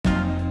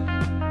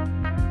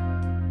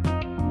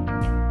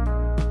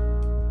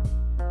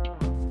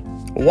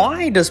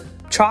Why does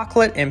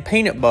chocolate and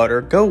peanut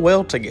butter go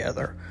well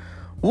together?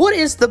 What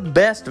is the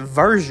best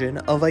version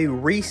of a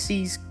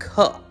Reese's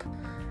cup?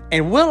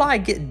 And will I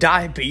get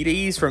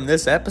diabetes from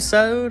this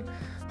episode?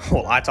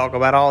 Well, I talk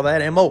about all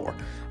that and more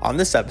on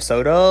this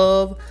episode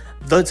of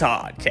The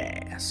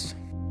Toddcast.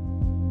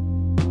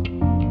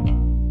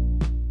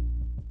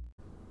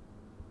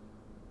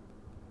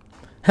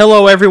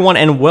 Hello, everyone,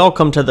 and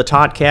welcome to The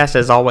Toddcast.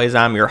 As always,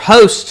 I'm your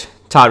host,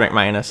 Todd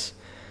McManus.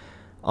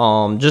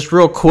 Just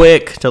real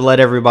quick to let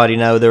everybody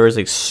know, there is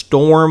a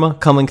storm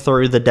coming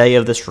through the day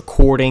of this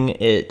recording.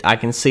 I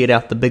can see it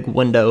out the big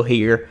window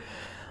here.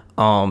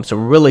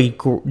 Some really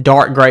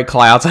dark gray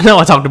clouds. I know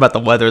I talked about the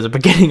weather at the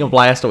beginning of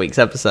last week's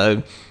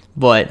episode,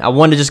 but I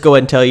wanted to just go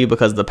ahead and tell you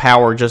because the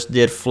power just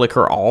did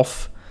flicker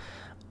off.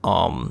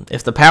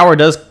 If the power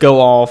does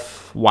go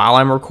off while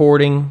I'm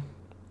recording,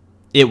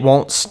 it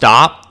won't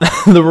stop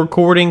the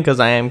recording because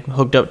I am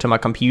hooked up to my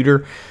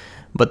computer,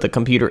 but the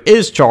computer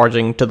is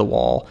charging to the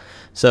wall.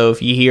 So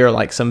if you hear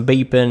like some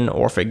beeping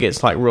or if it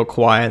gets like real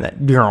quiet, that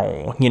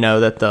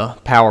that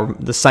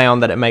the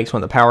sound that it makes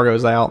when the power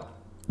goes out,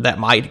 that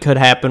could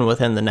happen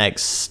within the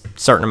next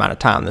certain amount of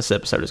time this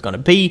episode is going to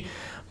be.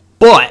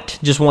 But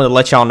just wanted to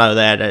let y'all know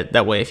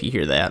that way if you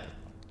hear that.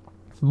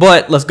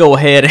 But let's go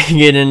ahead and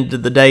get into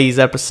today's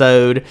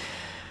episode.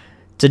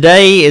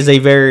 Today is a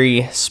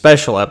very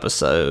special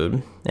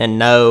episode. And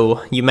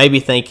no, you may be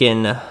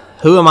thinking,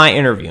 who am I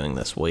interviewing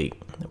this week?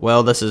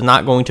 Well, this is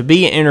not going to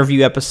be an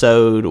interview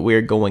episode.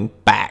 We're going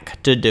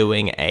back to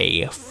doing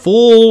a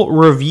full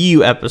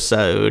review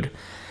episode.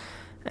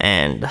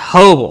 And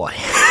oh boy,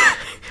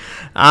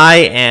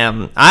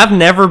 I've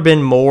never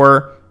been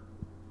more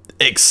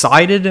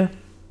excited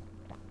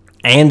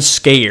and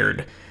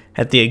scared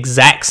at the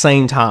exact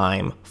same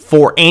time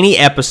for any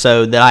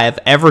episode that I have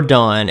ever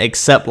done,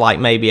 except like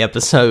maybe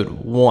episode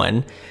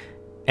 1.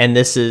 And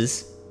this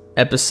is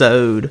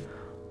episode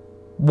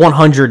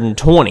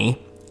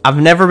 120. I've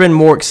never been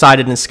more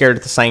excited and scared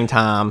at the same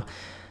time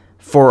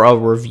for a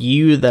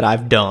review that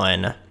I've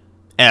done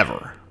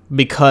ever.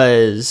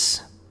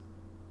 Because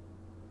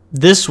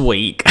this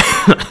week,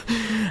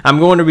 I'm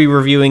going to be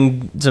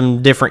reviewing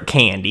some different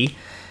candy.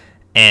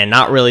 And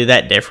not really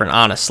that different,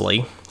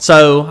 honestly.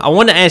 So, I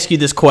want to ask you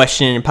this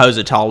question and pose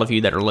it to all of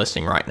you that are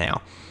listening right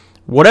now.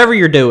 Whatever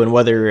you're doing,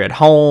 whether you're at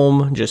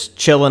home, just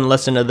chilling,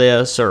 listening to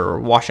this, or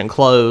washing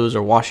clothes,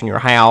 or washing your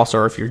house,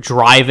 or if you're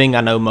driving.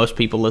 I know most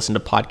people listen to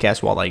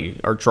podcasts while they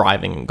are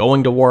driving and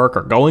going to work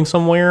or going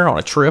somewhere on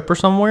a trip or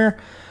somewhere.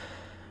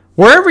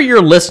 Wherever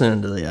you're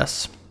listening to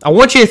this, I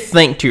want you to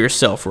think to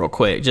yourself real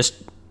quick.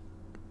 Just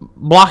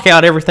block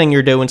out everything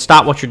you're doing.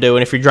 Stop what you're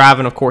doing. If you're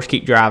driving, of course,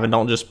 keep driving.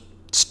 Don't just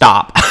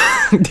stop.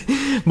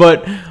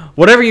 But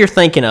whatever you're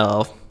thinking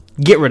of,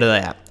 get rid of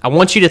that. I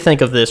want you to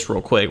think of this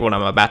real quick, what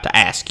I'm about to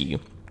ask you.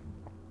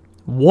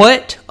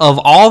 What of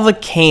all the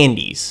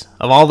candies,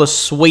 of all the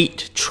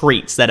sweet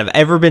treats that have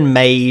ever been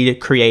made,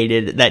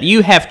 created, that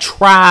you have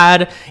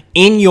tried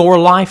in your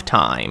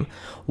lifetime,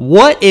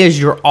 what is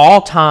your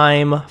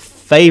all-time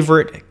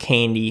favorite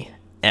candy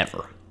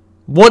ever?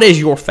 What is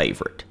your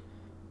favorite?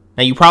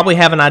 Now, you probably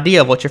have an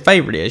idea of what your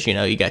favorite is.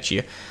 You got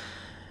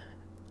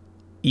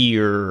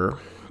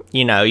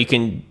you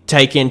can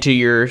take into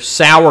your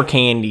sour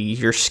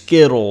candies, your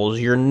Skittles,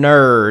 your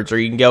Nerds, or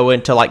you can go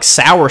into like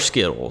sour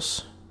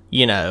Skittles.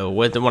 When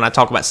I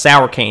talk about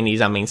sour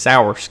candies, I mean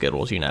sour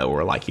Skittles,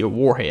 or like your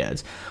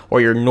Warheads,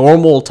 or your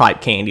normal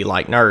type candy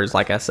like Nerds,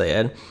 like I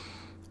said.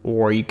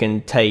 Or you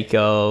can take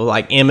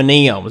like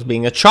M&M's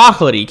being a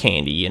chocolatey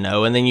candy,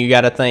 and then you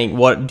got to think,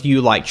 what do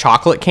you like,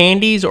 chocolate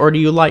candies, or do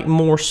you like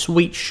more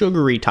sweet,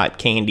 sugary type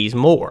candies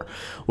more?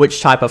 Which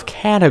type of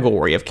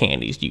category of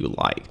candies do you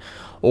like?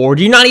 Or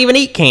do you not even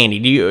eat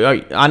candy?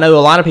 I know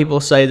a lot of people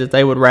say that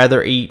they would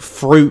rather eat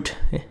fruit,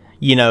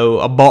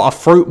 a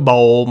fruit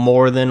bowl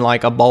more than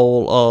like a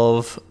bowl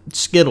of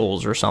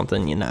Skittles or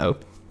something,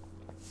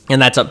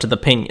 And that's up to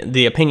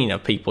the opinion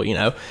of people,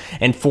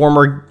 And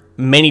former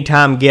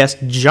many-time guest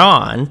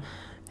John,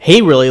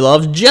 he really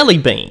loves jelly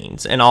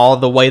beans and all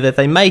the way that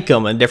they make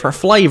them and different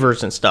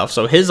flavors and stuff.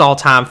 So his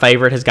all-time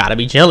favorite has got to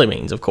be jelly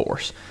beans, of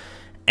course.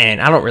 And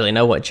I don't really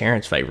know what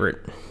Jaren's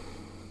favorite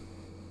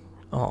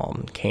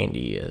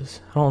candy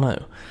is. I don't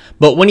know.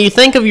 But when you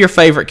think of your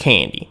favorite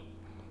candy,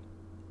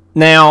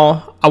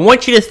 now I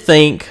want you to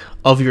think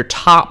of your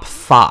top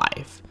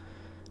 5.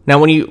 Now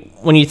when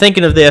you're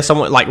thinking of this, I'm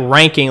like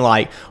ranking,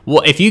 like,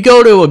 well, if you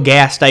go to a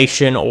gas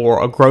station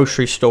or a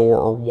grocery store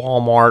or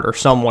Walmart or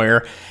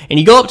somewhere and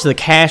you go up to the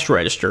cash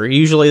register,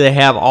 usually they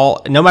have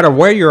no matter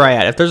where you're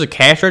at, if there's a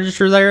cash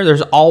register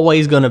there's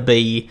always going to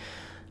be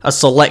a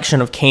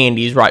selection of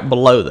candies right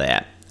below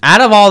that.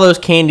 Out of all those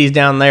candies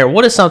down there,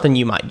 what is something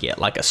you might get?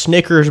 Like a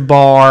Snickers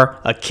bar,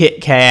 a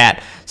Kit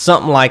Kat,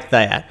 something like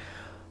that.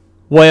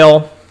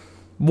 Well,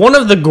 one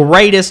of the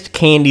greatest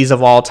candies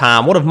of all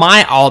time, one of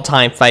my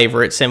all-time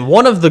favorites, and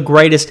one of the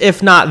greatest,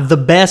 if not the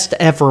best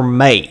ever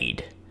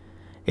made,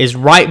 is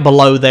right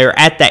below there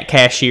at that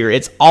cashier.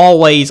 It's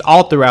always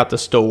all throughout the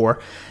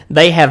store.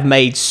 they have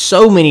made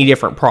so many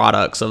different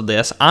products of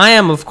this. I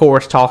am, of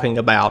course, talking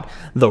about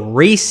the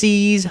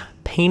Reese's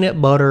Peanut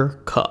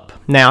Butter Cup.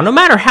 Now, no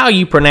matter how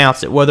you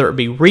pronounce it, whether it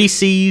be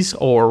Reese's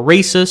or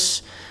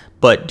Reese's,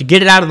 but to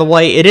get it out of the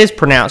way, it is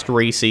pronounced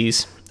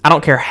Reese's. I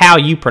don't care how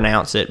you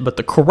pronounce it, but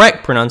the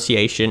correct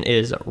pronunciation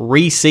is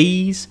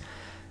Reese's.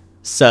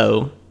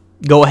 So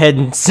go ahead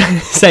and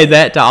say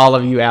that to all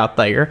of you out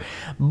there.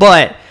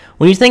 But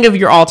when you think of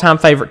your all-time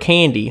favorite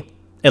candy,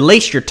 at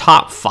least your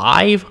top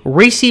 5,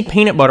 Reese's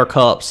Peanut Butter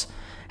Cups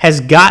has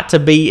got to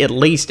be at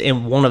least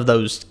in one of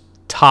those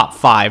top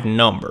 5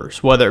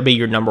 numbers, whether it be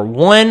your number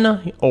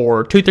 1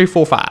 or 2, 3,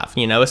 4, 5.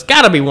 You know, it's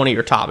got to be one of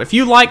your top. If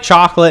you like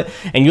chocolate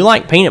and you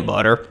like peanut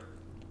butter,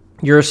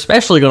 you're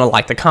especially going to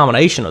like the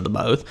combination of the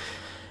both,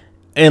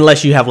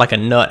 unless you have like a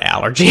nut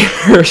allergy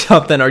or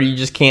something, or you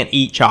just can't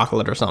eat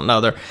chocolate or something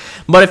other.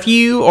 But if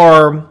you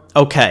are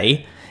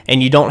okay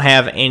and you don't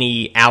have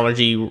any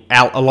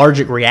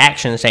allergic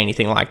reactions to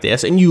anything like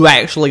this, and you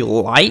actually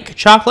like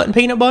chocolate and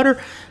peanut butter,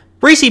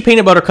 Reese's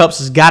Peanut Butter Cups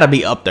has got to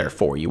be up there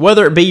for you.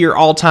 Whether it be your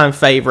all-time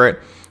favorite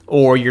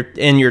or you're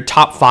in your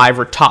top 5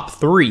 or top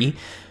 3,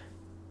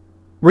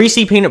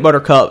 Reese's Peanut Butter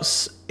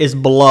Cups is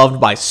beloved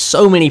by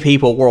so many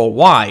people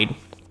worldwide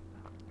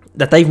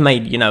that they've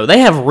made, you know, they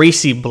have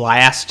Reese's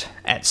Blast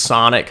at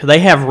Sonic. They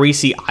have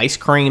Reese's ice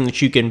cream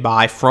that you can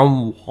buy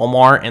from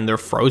Walmart in their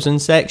frozen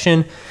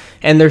section.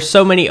 And there's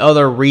so many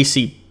other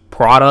Reese's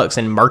products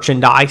and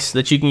merchandise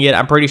that you can get.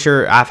 I'm pretty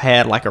sure I've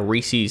had like a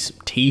Reese's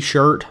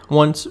t-shirt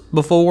once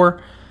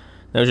before.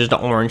 It was just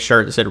an orange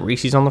shirt that said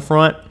Reese's on the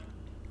front.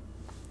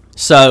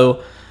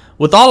 So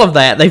with all of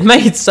that, they've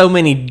made so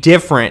many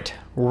different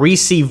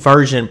Reese's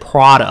version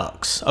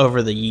products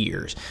over the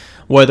years,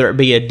 whether it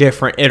be a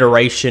different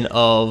iteration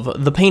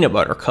of the peanut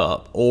butter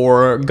cup,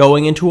 or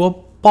going into a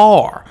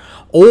bar,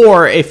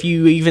 or if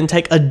you even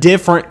take a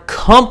different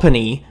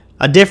company,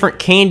 a different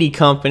candy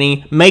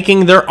company,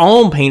 making their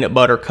own peanut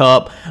butter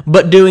cup,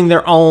 but doing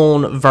their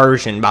own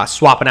version by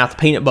swapping out the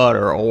peanut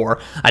butter or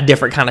a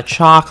different kind of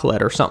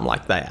chocolate or something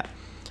like that.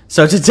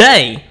 So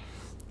today,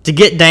 to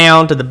get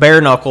down to the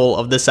bare knuckle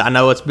of this, I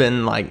know it's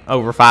been like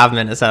over 5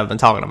 minutes that I've been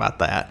talking about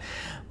that,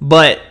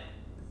 but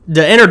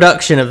the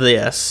introduction of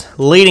this,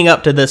 leading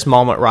up to this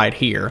moment right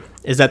here,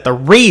 is that the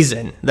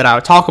reason that I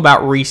talk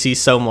about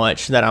Reese's so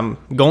much, that I'm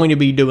going to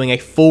be doing a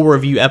full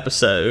review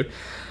episode,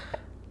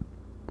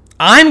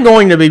 I'm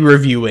going to be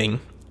reviewing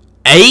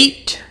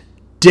 8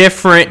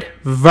 different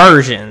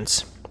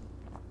versions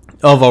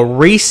of a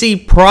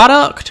Reese's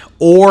product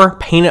or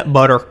peanut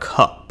butter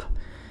cup.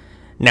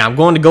 Now, I'm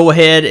going to go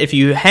ahead, if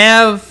you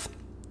have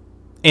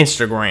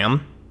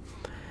Instagram,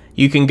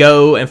 you can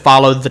go and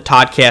follow the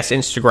Toddcast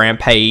Instagram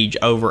page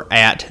over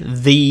at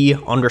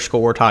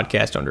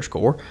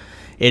 _Toddcast_.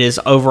 It is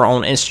over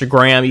on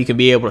Instagram. You can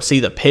be able to see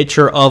the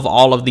picture of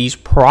all of these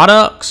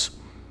products.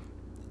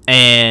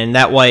 And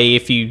that way,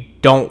 if you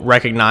don't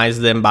recognize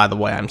them by the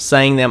way I'm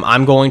saying them,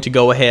 I'm going to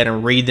go ahead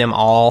and read them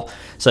all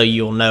so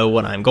you'll know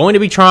what I'm going to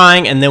be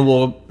trying, and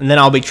then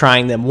I'll be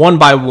trying them one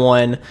by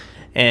one.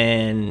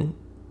 And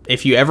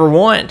if you ever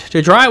want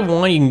to try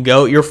one, you can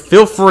go.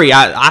 Feel free.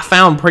 I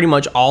found pretty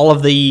much all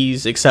of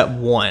these except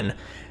one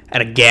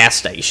at a gas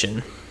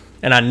station.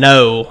 And I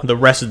know the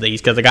rest of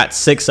these because I got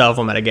 6 of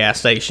them at a gas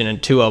station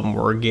and 2 of them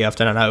were a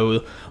gift. And I know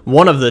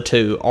one of the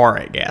 2 are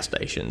at gas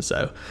stations.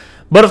 So,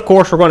 but of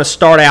course, we're going to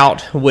start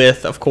out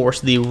with, of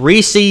course, the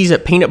Reese's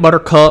Peanut Butter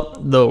Cup,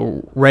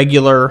 the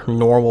regular,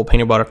 normal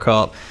peanut butter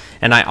cup.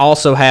 And I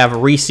also have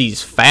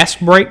Reese's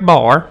Fast Break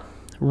Bar,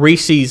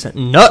 Reese's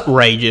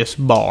Nutrageous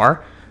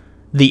Bar,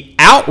 the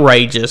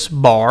Outrageous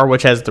Bar,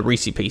 which has the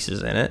Reese's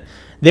Pieces in it.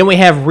 Then we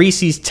have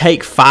Reese's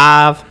Take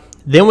 5.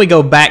 Then we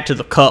go back to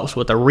the cups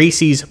with a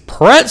Reese's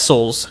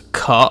Pretzels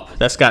cup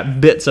that's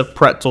got bits of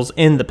pretzels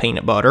in the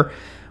peanut butter.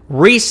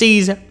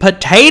 Reese's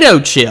Potato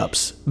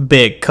Chips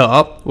big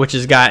cup, which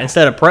has got,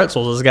 instead of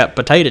pretzels, it's got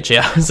potato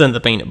chips in the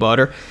peanut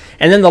butter.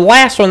 And then the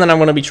last one that I'm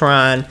going to be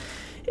trying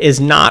is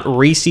not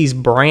Reese's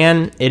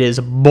brand, it is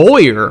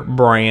Boyer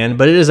brand,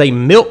 but it is a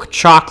milk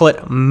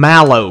chocolate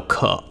mallow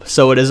cup.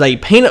 So it is a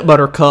peanut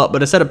butter cup,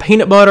 but instead of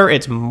peanut butter,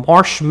 it's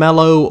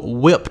marshmallow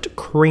whipped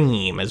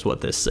cream is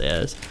what this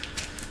says.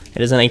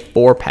 It is in a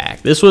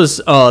 4-pack. This was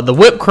the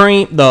whipped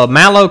cream, the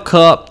mallow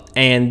cup,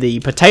 and the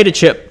potato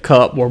chip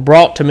cup were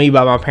brought to me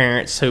by my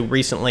parents, who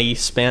recently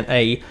spent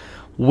a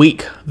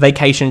week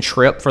vacation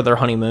trip for their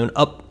honeymoon.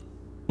 Yeah,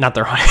 my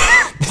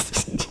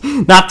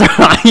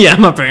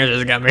parents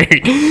just got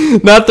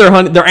married. Not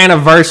their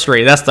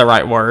anniversary. That's the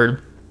right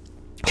word.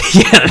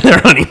 Yeah,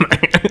 their honeymoon.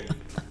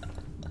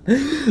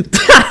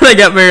 They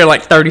got married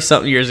like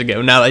 30-something years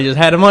ago. Now they just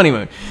had a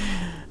honeymoon.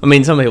 I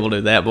mean, some people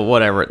do that, but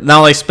whatever.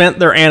 Now they spent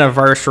their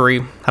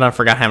anniversary. I don't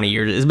forgot how many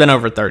years. It's been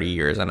over 30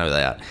 years. I know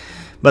that.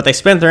 But they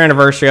spent their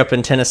anniversary up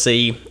in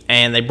Tennessee,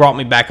 and they brought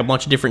me back a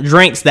bunch of different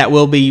drinks that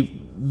will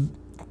be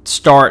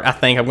I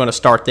think I'm going to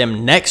start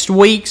them next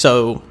week.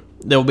 So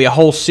there will be a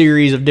whole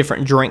series of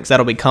different drinks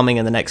that'll be coming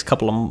in the next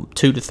couple of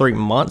 2 to 3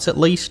 months at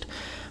least.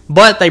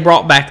 But they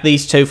brought back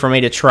these 2 for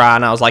me to try,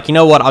 and I was like, you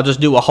know what? I'll just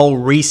do a whole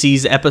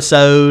Reese's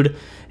episode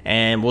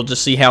and we'll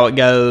just see how it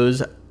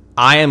goes.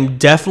 I am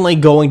definitely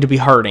going to be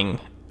hurting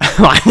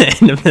by the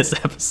end of this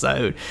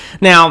episode.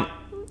 Now,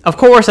 of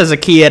course, as a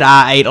kid,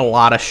 I ate a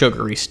lot of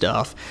sugary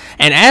stuff.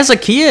 And as a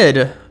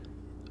kid,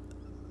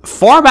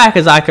 far back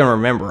as I can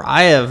remember,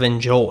 I have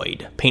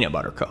enjoyed peanut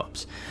butter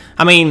cups.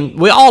 I mean,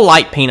 we all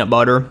like peanut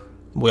butter.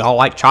 We all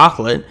like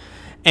chocolate.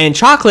 And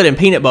chocolate and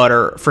peanut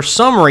butter, for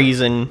some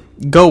reason,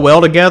 go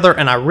well together.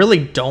 And I really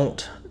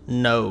don't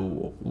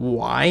know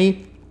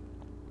why.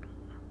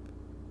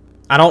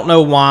 I don't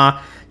know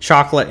why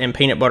chocolate and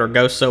peanut butter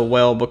go so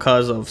well,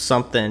 because of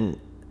something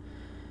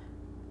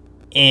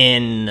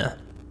in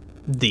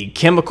the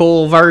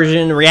chemical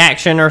version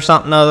reaction or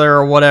something other,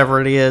 or whatever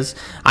it is.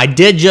 I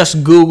did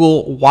just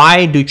Google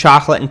why do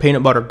chocolate and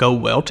peanut butter go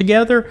well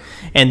together,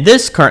 and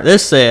this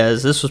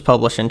says, this was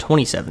published in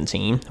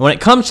 2017, when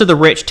it comes to the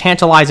rich,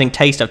 tantalizing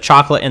taste of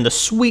chocolate and the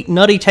sweet,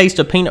 nutty taste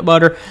of peanut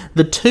butter,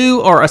 the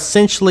two are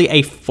essentially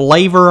a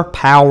flavor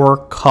power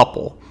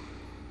couple.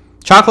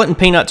 Chocolate and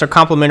peanuts are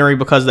complementary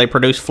because they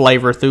produce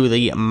flavor through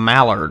the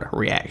Maillard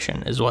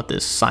reaction, is what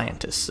this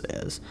scientist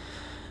says.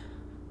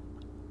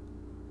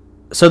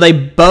 So they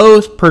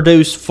both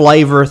produce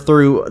flavor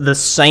through the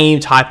same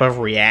type of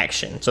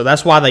reaction. So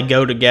that's why they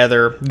go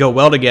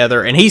well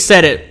together. And he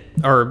said it,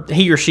 or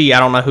he or she, I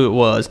don't know who it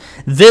was.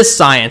 This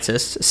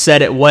scientist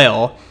said it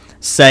well,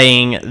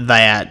 saying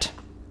that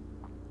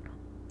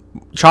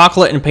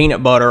chocolate and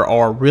peanut butter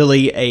are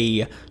really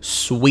a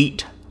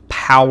sweet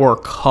power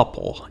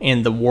couple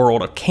in the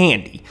world of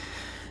candy.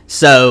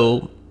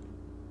 So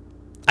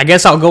I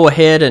guess I'll go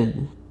ahead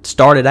and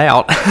start it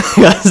out.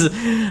 Because,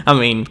 I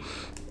mean,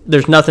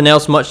 there's nothing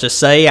else much to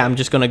say. I'm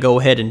just going to go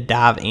ahead and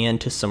dive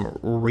into some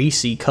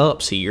Reese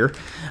cups here.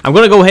 I'm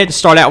going to go ahead and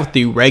start out with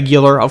the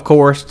regular, of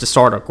course, to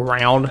start a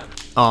ground.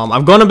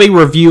 I'm going to be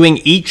reviewing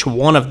each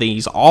one of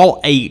these, all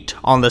 8,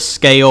 on the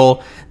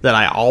scale that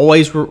I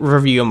always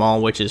review them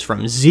on, which is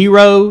from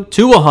 0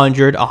 to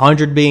 100,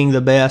 100 being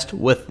the best,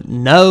 with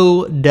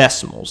no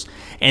decimals.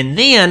 And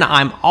then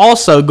I'm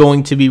also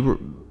going to be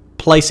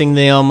placing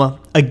them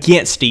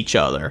against each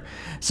other.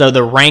 So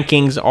the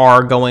rankings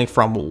are going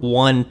from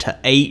 1 to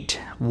 8,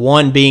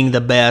 1 being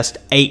the best,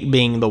 8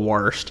 being the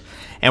worst.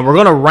 And we're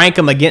going to rank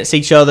them against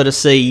each other to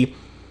see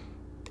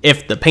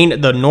if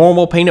the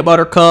normal peanut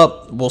butter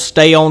cup will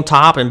stay on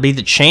top and be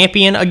the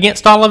champion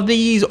against all of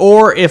these,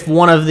 or if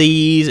one of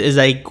these is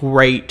a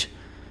great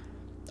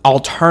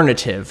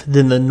alternative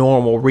than the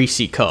normal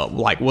Reese cup.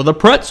 Like, will the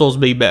pretzels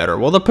be better?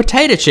 Will the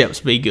potato chips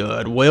be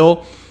good?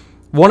 Will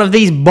one of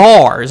these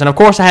bars, and of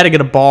course I had to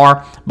get a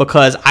bar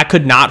because I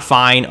could not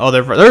find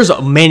there's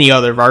many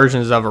other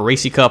versions of a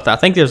Reese cup. I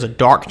think there's a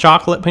dark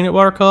chocolate peanut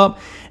butter cup,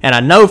 and I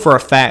know for a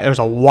fact there's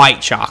a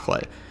white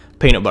chocolate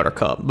peanut butter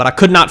cup, but I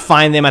could not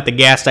find them at the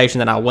gas station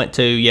that I went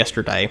to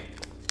yesterday.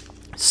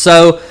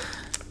 So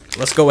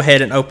let's go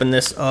ahead and open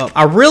this up.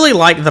 I really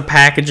like the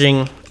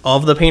packaging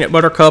of the peanut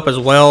butter cup as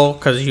well,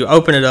 because you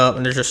open it up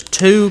and there's just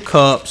 2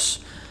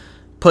 cups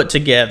put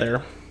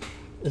together.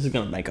 This is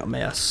going to make a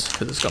mess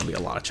because it's going to be a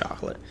lot of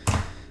chocolate.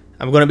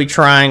 I'm going to be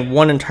trying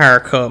 1 entire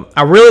cup.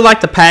 I really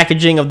like the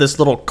packaging of this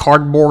little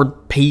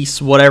cardboard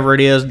piece, whatever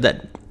it is,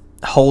 that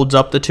holds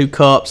up the 2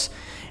 cups.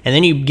 And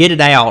then you get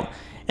it out.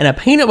 And a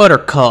peanut butter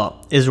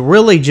cup is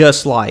really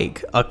just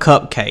like a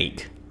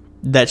cupcake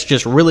that's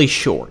just really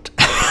short.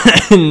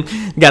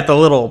 And got the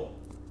little,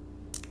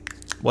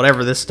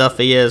 whatever this stuff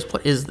is.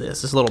 What is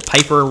this? This little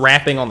paper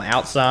wrapping on the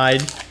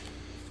outside.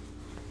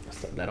 Let's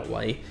throw that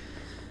away.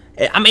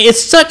 I mean,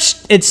 it's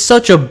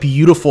such a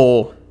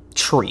beautiful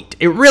treat.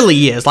 It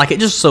really is. Like, it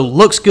just so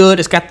looks good.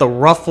 It's got the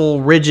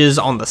ruffle ridges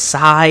on the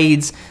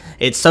sides.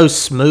 It's so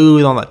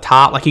smooth on the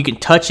top. Like, you can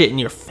touch it and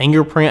your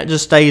fingerprint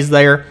just stays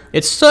there.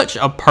 It's such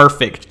a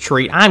perfect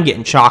treat. I'm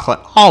getting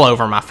chocolate all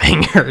over my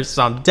fingers,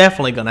 so I'm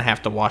definitely going to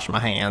have to wash my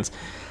hands.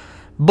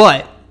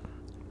 But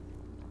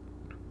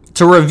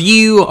to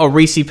review a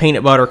Reese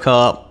peanut butter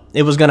cup,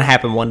 it was going to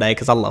happen one day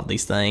because I love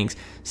these things.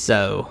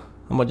 So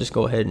I'm going to just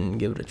go ahead and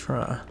give it a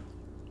try.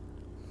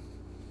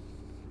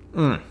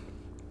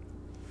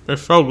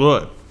 It's so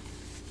good.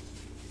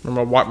 I'm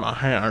going to wipe my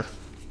hands.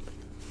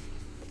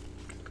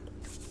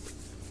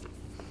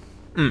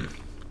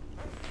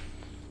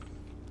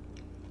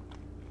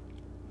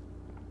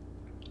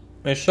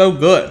 It's so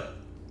good.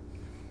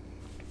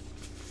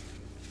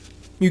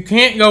 You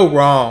can't go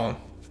wrong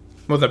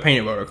with a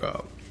peanut butter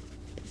cup.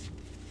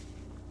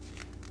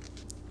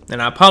 And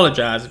I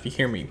apologize if you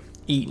hear me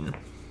eating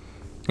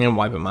and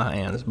wiping my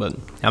hands, but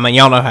I mean,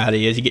 y'all know how it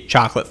is. You get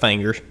chocolate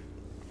fingers.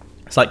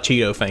 It's like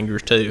Cheeto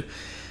fingers too.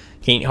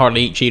 Can't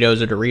hardly eat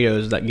Cheetos or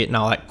Doritos without getting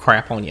all that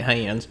crap on your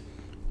hands.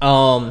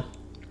 Man,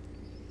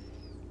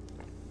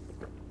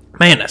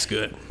 that's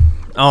good.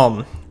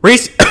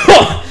 Reese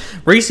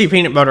Reese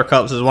peanut butter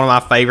cups is one of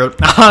my favorite.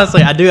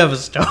 Honestly, I do have a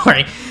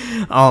story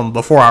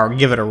before I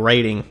give it a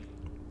rating.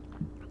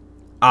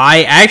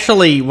 I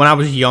actually, when I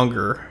was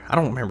younger, I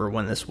don't remember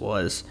when this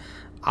was.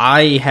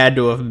 I had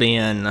to have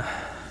been,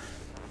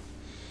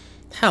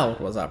 how old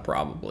was I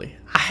probably?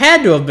 I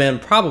had to have been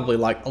probably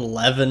like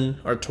 11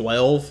 or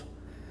 12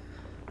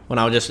 when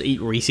I would just eat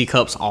Reese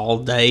Cups all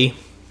day.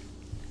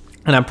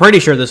 And I'm pretty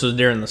sure this was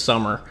during the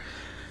summer.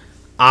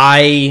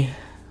 I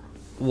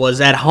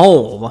was at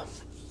home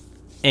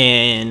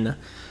and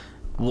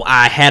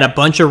I had a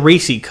bunch of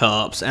Reese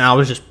Cups and I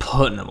was just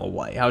putting them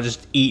away. I was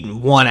just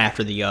eating one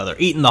after the other,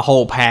 eating the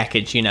whole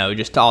package,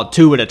 just all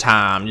two at a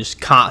time,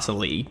 just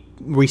constantly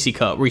Reese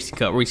Cup,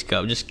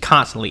 just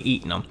constantly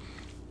eating them.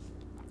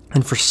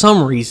 And for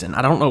some reason,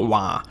 I don't know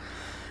why,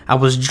 I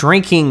was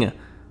drinking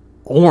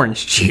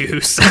orange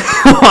juice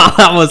while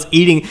I was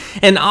eating.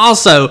 And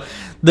also,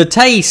 the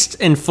taste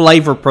and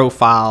flavor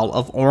profile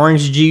of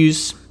orange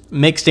juice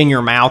mixed in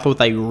your mouth with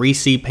a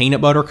Reese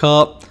peanut butter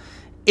cup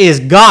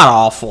is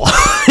god-awful.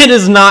 It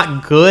is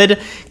not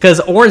good because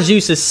orange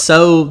juice is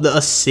so, the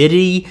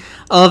acidity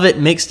of it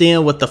mixed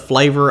in with the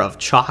flavor of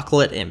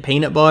chocolate and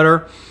peanut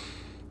butter.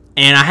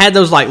 And I had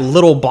those like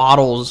little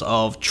bottles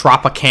of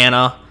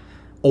Tropicana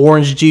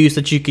orange juice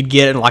that you could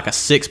get in like a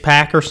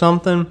 6-pack or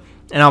something.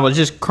 And I was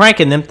just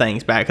cranking them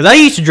things back because I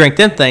used to drink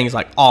them things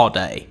like all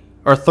day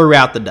or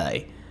throughout the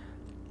day.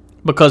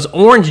 Because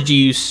orange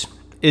juice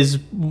is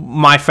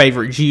my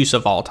favorite juice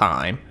of all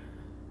time.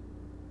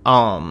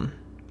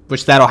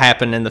 Which that'll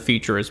happen in the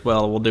future as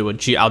well. I'll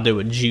do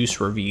a juice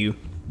review.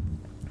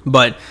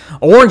 But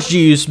orange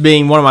juice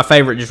being one of my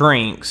favorite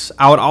drinks,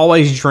 I would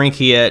always drink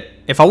it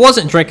if I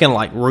wasn't drinking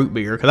like root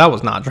beer, because I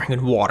was not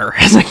drinking water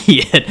as a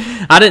kid.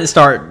 I didn't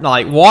start,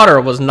 like, water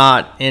was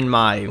not in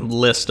my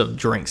list of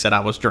drinks that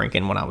I was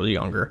drinking when I was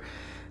younger.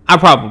 I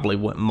probably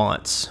went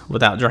months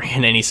without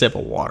drinking any sip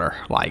of water.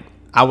 Like,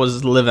 I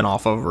was living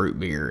off of root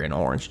beer and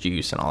orange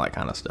juice and all that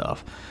kind of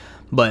stuff.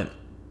 But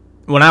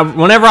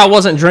whenever I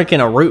wasn't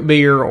drinking a root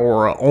beer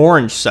or an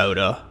orange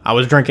soda, I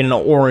was drinking an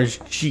orange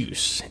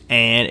juice.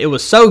 And it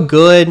was so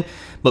good,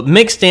 but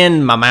mixed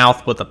in my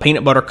mouth with a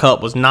peanut butter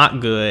cup was not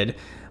good.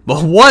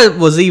 But what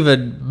was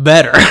even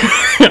better,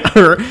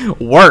 or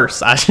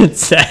worse, I should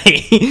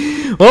say,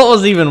 what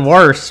was even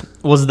worse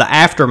was the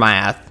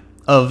aftermath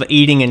of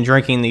eating and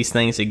drinking these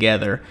things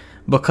together.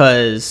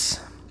 Because,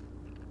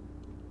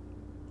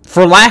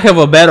 for lack of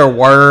a better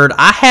word,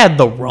 I had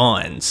the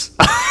runs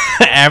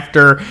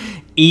after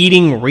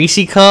eating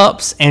Reese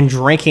Cups and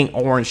drinking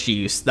orange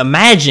juice.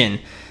 Imagine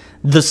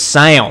the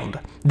sound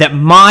that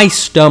my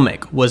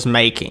stomach was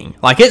making.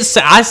 Like,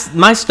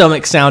 my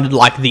stomach sounded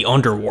like the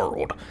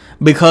underworld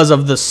because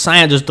of the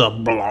sound, just the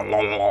blah,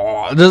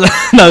 blah, blah,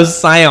 those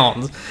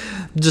sounds.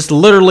 Just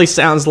literally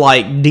sounds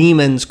like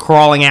demons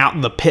crawling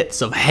out the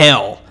pits of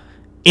hell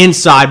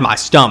inside my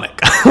stomach.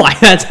 Like,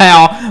 that's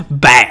how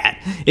bad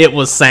it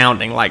was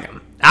sounding. Like,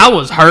 I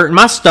was hurting.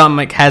 My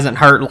stomach hasn't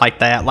hurt like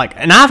that. Like,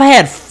 and I've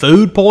had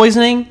food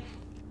poisoning,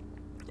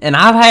 and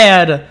I've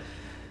had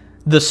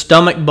the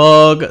stomach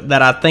bug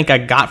that I think I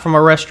got from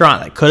a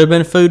restaurant that could have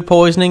been food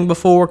poisoning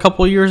before a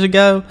couple of years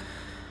ago.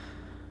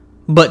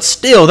 But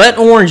still, that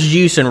orange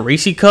juice and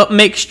Reese Cup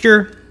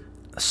mixture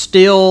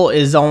still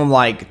is on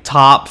like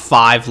top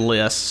 5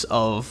 lists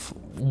of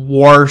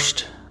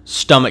worst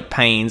stomach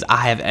pains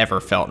I have ever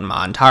felt in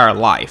my entire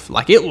life.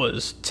 Like, it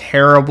was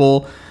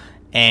terrible.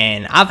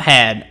 And I've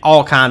had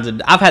all kinds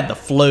of, I've had the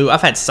flu,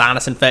 I've had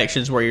sinus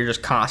infections where you're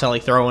just constantly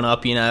throwing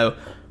up,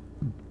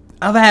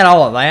 I've had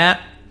all of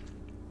that.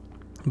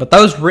 But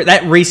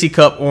that Reese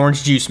Cup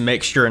orange juice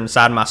mixture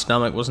inside my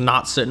stomach was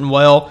not sitting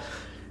well.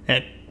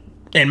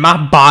 And my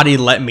body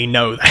let me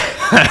know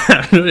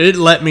that. It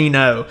let me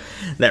know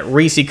that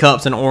Reese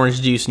Cups and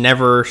orange juice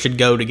never should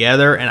go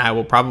together. And I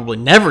will probably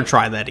never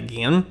try that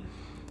again.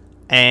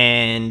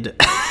 And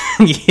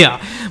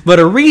yeah, but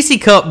a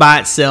Reese Cup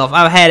by itself,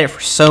 I've had it for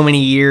so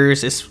many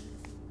years. It's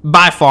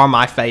by far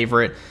my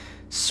favorite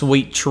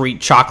sweet treat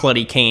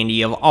chocolatey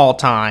candy of all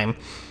time.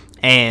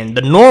 And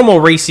the normal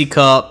Reese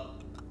Cup,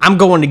 I'm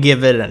going to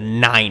give it a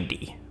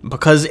 90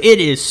 because it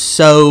is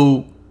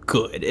so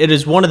good. It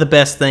is one of the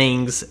best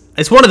things.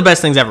 It's one of the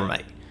best things ever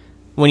made.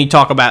 When you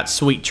talk about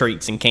sweet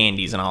treats and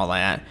candies and all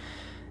that,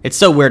 it's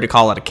so weird to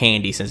call it a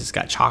candy since it's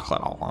got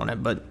chocolate all on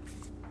it, but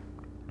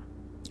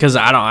because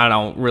I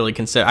don't really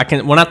consider,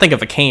 when I think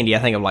of a candy, I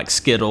think of like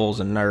Skittles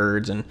and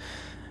Nerds and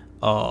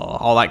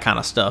all that kind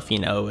of stuff,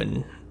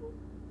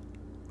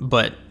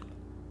 but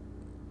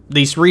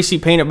these Reese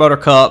peanut butter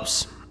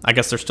cups, I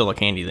guess they're still a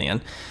candy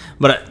then,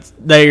 but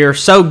they are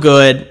so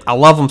good. I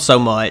love them so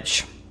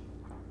much.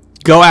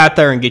 Go out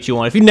there and get you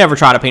one. If you've never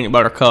tried a peanut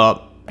butter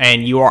cup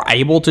and you are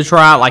able to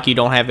try it, like you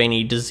don't have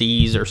any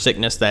disease or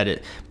sickness that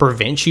it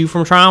prevents you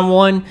from trying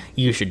one,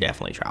 you should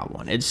definitely try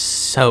one. It's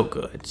so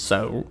good.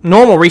 So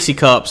normal Reese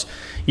Cups,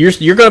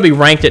 you're going to be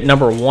ranked at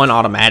number 1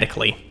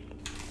 automatically.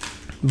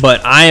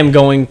 But I am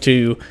going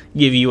to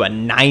give you a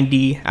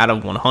 90 out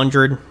of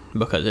 100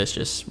 because it's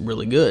just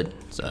really good.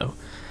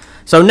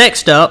 So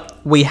next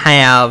up, we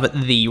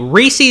have the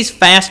Reese's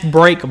Fast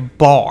Break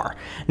Bar.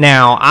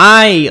 Now,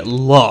 I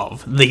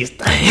love these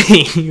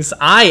things.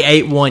 I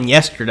ate one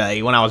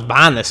yesterday when I was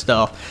buying this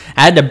stuff.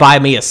 I had to buy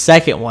me a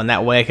second one.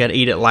 That way I could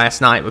eat it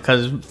last night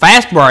because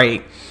Fast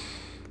Break,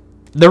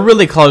 they're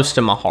really close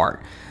to my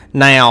heart.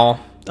 Now,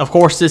 Of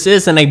course, this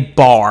is in a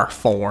bar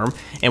form.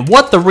 And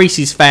what the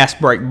Reese's Fast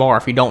Break bar,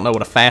 if you don't know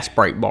what a Fast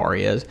Break bar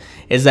is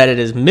that it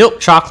is milk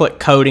chocolate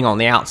coating on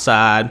the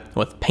outside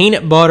with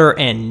peanut butter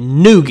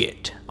and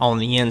nougat on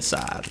the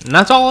inside. And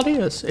that's all it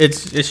is.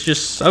 It's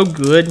just so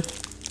good.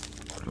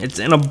 It's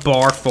in a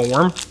bar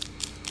form.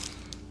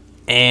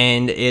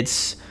 And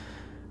it's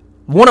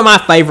one of my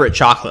favorite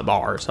chocolate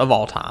bars of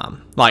all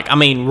time. Like, I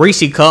mean,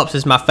 Reese's Cups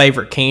is my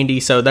favorite candy,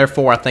 so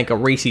therefore I think a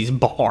Reese's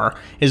bar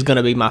is going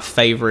to be my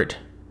favorite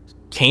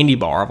candy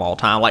bar of all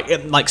time.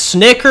 Like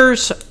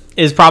Snickers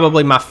is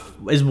probably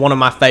one of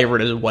my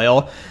favorite as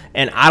well,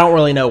 and I don't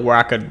really know where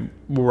I could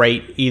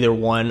rate either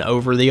one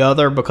over the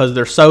other because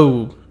they're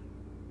so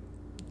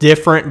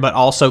different but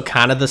also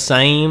kind of the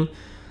same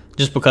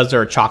just because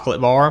they're a chocolate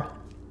bar.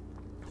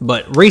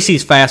 But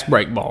Reese's Fast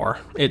Break bar,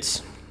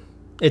 it's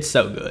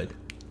so good.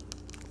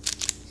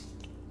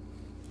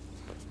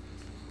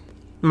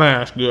 Man,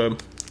 that's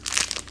good.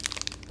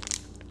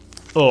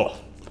 Oh.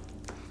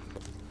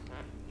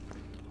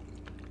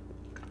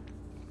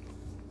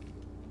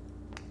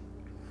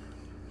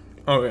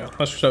 Oh yeah,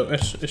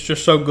 it's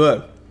just so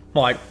good.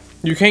 Like,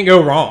 you can't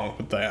go wrong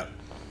with that.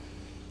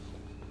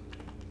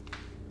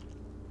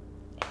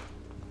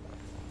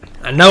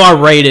 I know I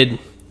rated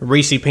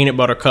Reese's Peanut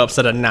Butter Cups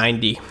at a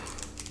 90.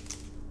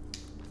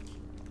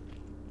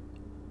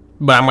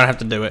 But I'm going to have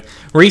to do it.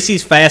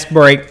 Reese's Fast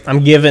Break,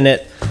 I'm giving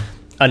it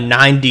a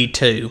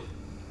 92.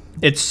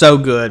 It's so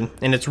good,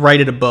 and it's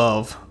rated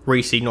above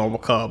Reese's Normal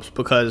Cups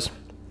because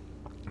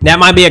that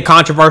might be a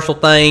controversial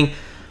thing.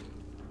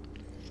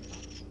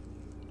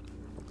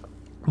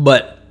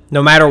 But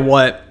no matter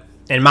what,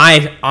 in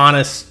my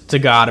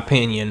honest-to-God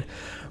opinion,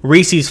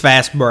 Reese's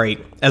Fast Break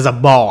as a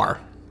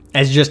bar,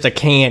 as just a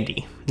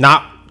candy,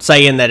 not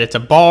saying that it's a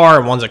bar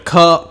and one's a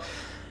cup,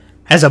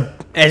 as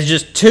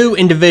just two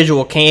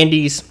individual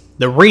candies,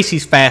 the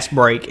Reese's Fast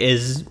Break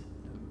is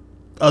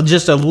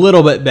just a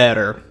little bit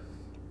better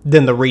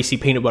than the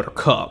Reese's Peanut Butter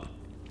Cup.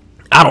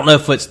 I don't know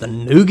if it's the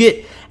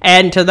nougat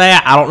adding to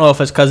that. I don't know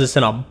if it's because it's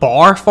in a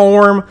bar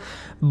form,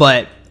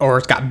 or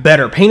it's got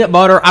better peanut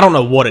butter. I don't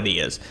know what it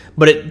is.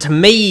 But to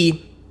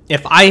me,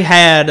 if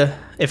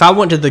I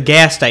went to the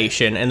gas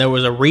station and there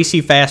was a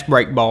Reese's Fast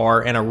Break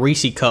bar and a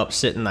Reese's Cup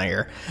sitting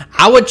there,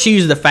 I would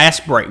choose the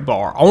Fast Break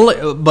bar.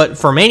 But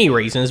for many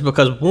reasons,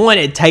 because one,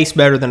 it tastes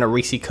better than a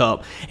Reese's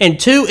Cup, and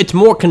two, it's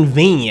more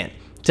convenient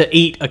to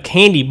eat a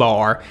candy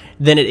bar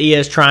than it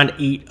is trying to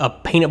eat a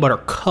peanut butter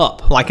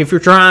cup. Like if you're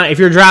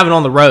driving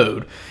on the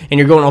road and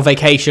you're going on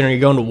vacation or you're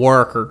going to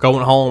work or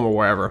going home or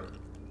wherever,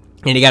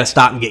 and you got to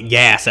stop and get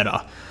gas at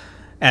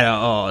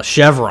a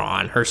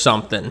Chevron or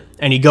something,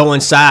 and you go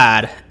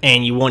inside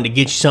and you wanted to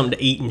get you something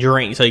to eat and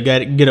drink, so you got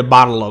to get a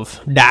bottle of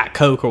Diet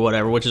Coke or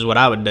whatever, which is what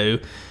I would do.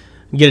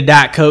 Get a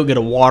Diet Coke, get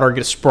a water,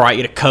 get a Sprite,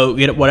 get a Coke,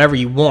 get whatever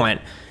you want.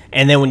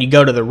 And then when you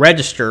go to the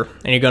register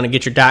and you're going to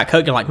get your Diet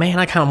Coke, you're like, man,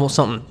 I kind of want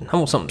something. I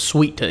want something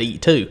sweet to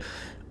eat too.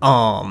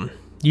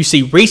 You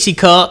see Reese's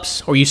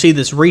Cups or you see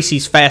this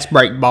Reese's Fast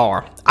Break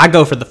bar. I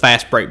go for the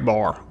Fast Break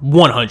bar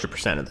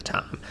 100% of the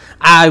time.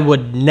 I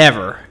would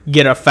never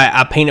get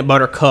a peanut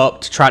butter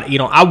cup to try to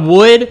eat on. I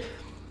would,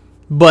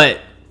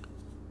 but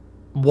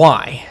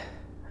why?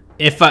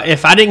 If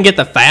I didn't get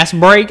the Fast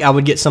Break, I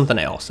would get something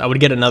else. I would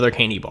get another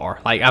candy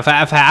bar. Like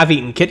I've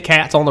eaten Kit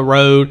Kats on the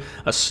road,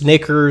 a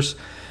Snickers.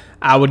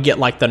 I would get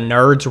like the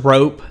Nerds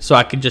rope so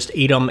I could just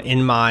eat them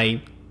in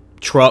my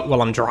truck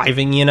while I'm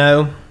driving, you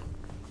know.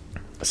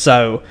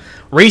 So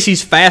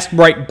Reese's Fast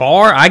Break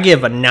bar, I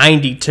give a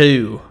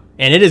 92,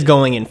 and it is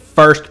going in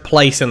first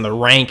place in the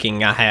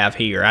ranking I have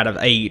here out of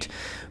 8,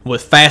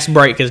 with Fast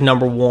Break as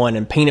number 1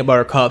 and Peanut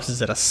Butter Cups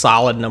is at a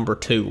solid number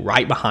 2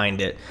 right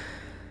behind it.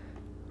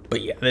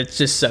 But yeah, it's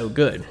just so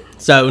good.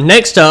 So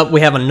next up,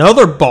 we have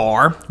another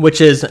bar, which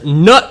is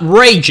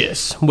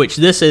Nutrageous, which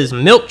this is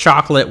milk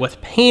chocolate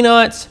with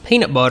peanuts,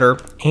 peanut butter,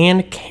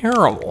 and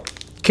caramel.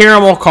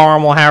 Caramel,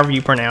 however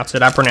you pronounce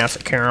it. I pronounce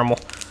it caramel.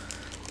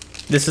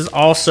 This is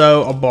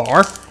also a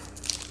bar,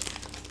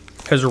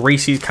 because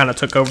Reese's kind of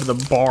took over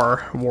the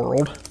bar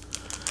world.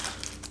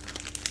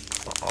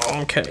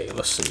 Okay,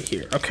 let's see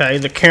here. Okay,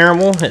 the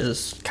caramel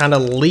is kind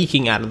of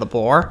leaking out of the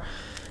bar.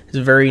 It's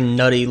very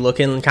nutty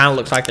looking. Kind of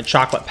looks like the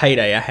chocolate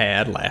payday I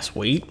had last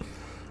week.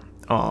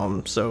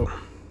 So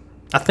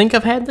I think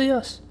I've had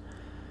this.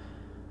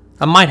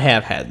 I might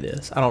have had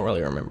this. I don't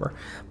really remember.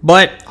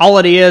 But all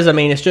it is, I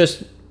mean, it's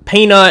just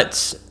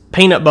peanuts,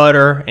 peanut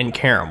butter, and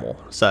caramel.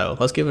 So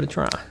let's give it a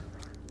try.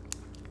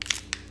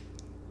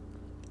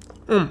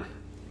 The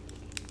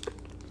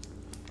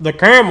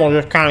caramel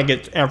just kind of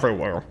gets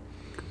everywhere.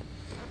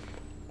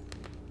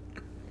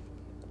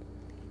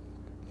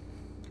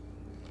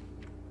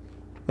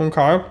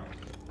 Okay.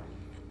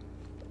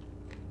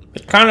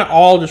 It's kind of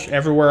all just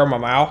everywhere in my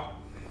mouth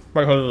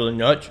because of the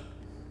nuts.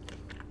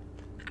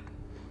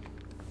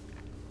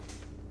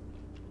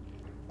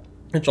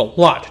 It's a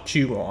lot to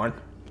chew on.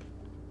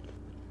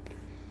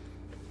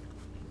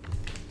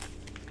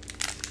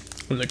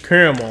 And the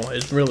caramel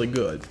is really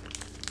good.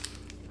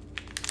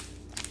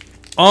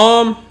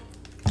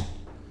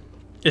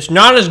 It's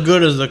not as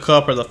good as the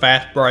cup or the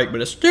fast break,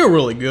 but it's still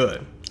really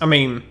good. I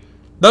mean,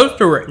 those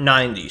two are at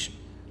 90s.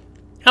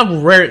 How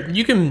rare,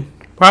 you can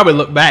probably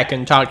look back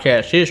in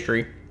Toddcast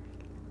history.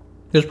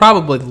 There's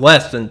probably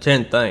less than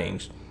 10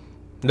 things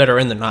that are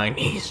in the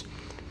 90s.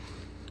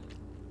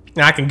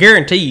 And I can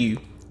guarantee you,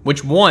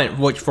 which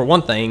for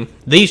one thing,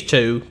 these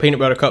two, peanut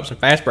butter cups and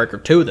fast break, are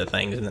two of the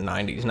things in the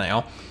 90s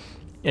now.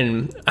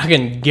 And I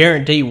can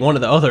guarantee one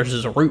of the others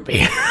is a root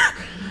beer.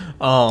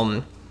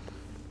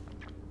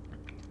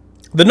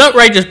 The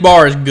Nutrageous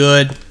bar is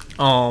good.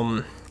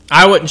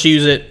 I wouldn't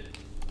choose it.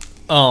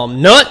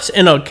 Nuts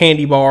in a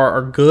candy bar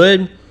are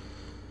good,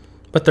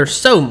 but there's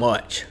so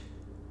much.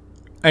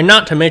 And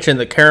not to mention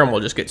the caramel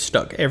just gets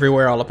stuck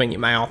everywhere all up in your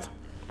mouth.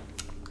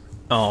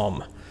 I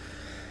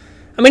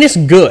mean, it's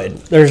good.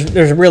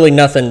 There's really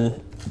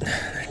nothing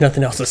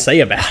else to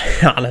say about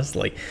it,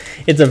 honestly.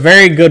 It's a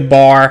very good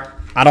bar.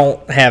 I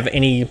don't have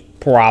any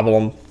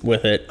problem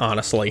with it,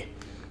 honestly.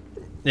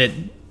 It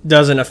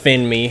doesn't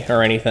offend me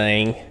or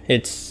anything.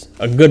 It's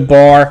a good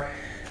bar.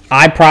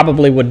 I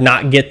probably would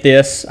not get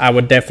this. I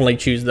would definitely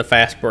choose the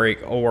fast break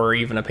or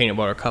even a peanut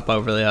butter cup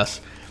over this.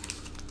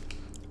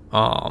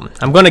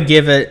 I'm going to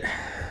give it,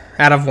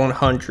 out of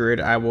 100,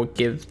 I will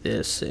give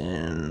this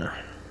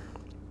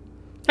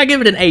I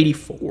give it an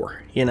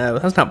 84. You know,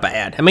 that's not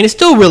bad. I mean, it's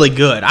still really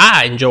good.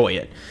 I enjoy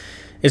it.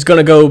 It's going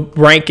to go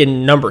rank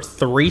in number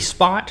 3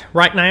 spot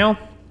right now,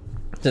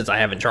 since I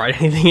haven't tried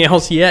anything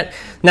else yet.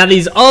 Now,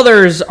 these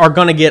others are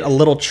going to get a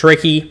little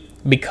tricky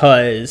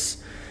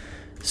because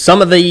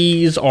some of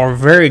these are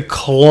very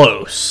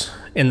close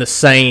in the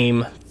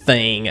same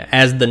thing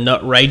as the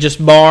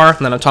Nutrageous bar.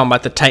 And then I'm talking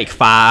about the Take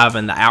 5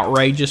 and the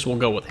Outrageous. We'll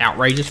go with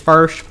Outrageous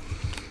first.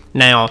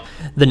 Now,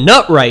 the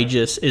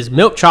Nutrageous is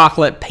milk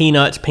chocolate,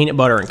 peanuts, peanut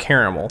butter, and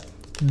caramel.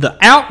 The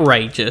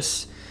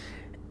Outrageous,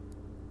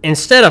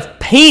 instead of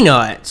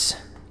peanuts,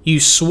 you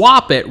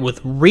swap it with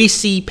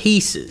Reese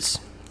Pieces.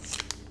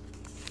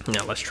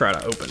 Now, let's try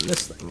to open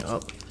this thing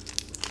up.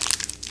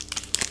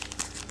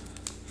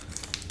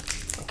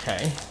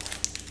 Okay.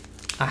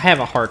 I have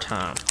a hard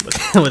time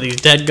with these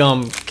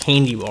deadgum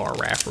candy bar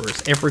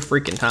wrappers every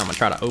freaking time I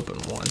try to open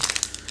one.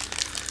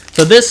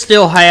 So this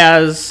still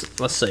has,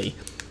 let's see,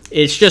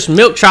 it's just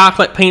milk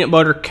chocolate, peanut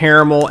butter,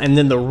 caramel, and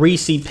then the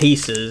Reese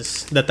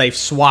Pieces that they've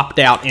swapped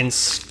out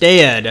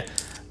instead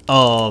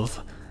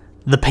of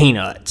the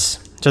peanuts.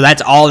 So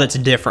that's all that's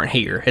different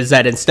here, is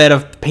that instead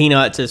of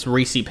peanuts, it's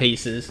Reese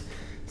Pieces.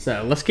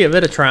 So let's give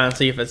it a try and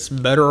see if it's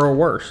better or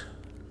worse.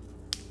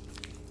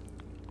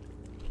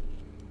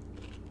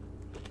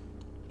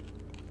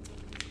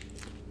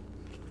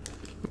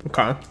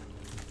 Okay.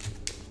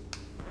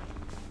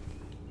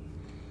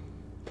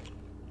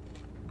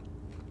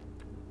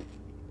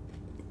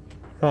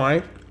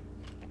 Alright.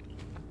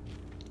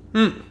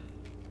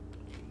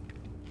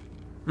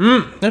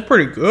 That's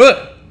pretty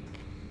good.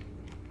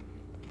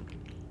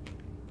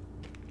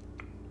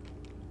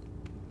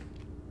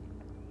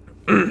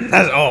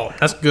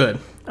 That's good.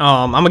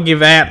 I'm gonna give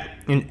that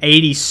an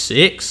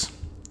 86.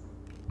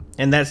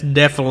 And that's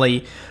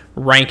definitely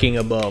ranking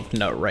above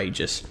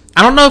Nutrageous.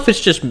 I don't know if it's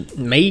just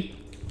me.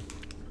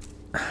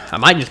 I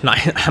might just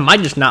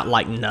not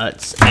like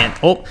nuts, and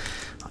I'll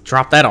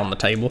drop that on the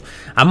table.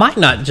 I might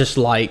not just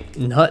like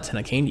nuts in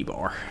a candy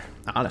bar,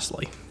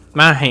 honestly.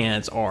 My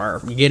hands are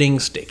getting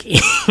sticky.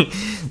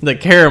 The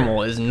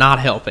caramel is not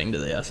helping to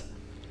this.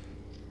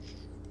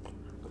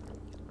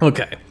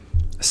 Okay,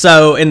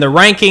 so in the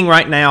ranking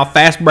right now,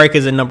 Fast Break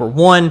is in number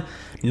 1,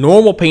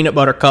 normal peanut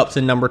butter cups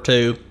in number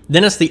 2,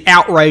 then it's the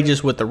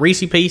Outrageous with the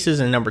Reese Pieces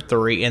in number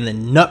 3, and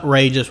then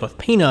Nutrageous with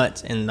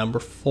peanuts in number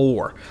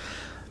 4.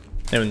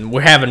 And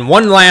we're having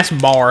one last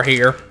bar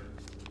here.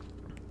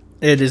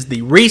 It is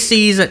the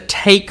Reese's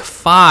Take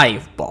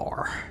 5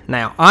 bar.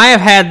 Now, I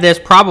have had this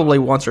probably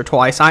once or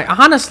twice. I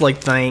honestly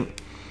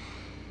think...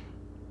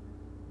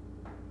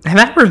 Have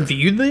I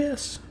reviewed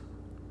this?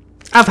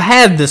 I've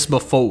had this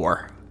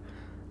before.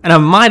 And I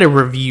might have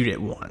reviewed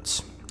it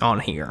once on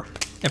here.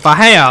 If I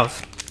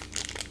have,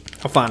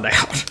 I'll find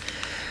out.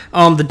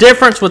 The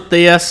difference with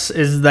this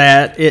is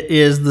that it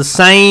is the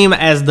same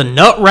as the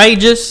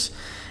Nutrageous.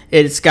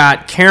 It's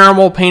got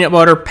caramel, peanut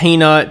butter,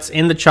 peanuts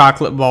in the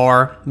chocolate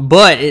bar,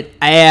 but it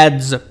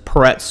adds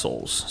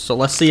pretzels. So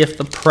let's see if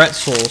the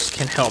pretzels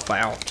can help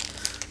out.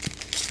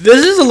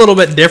 This is a little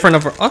bit different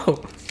of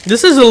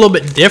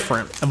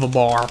a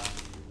bar.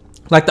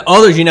 Like the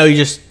others, you know, you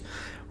just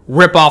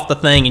rip off the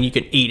thing and you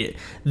can eat it.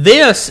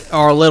 This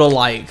are little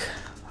like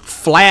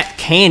flat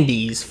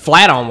candies,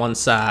 flat on one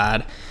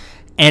side,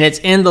 and it's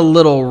in the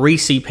little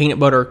Reese peanut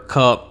butter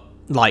cup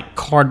like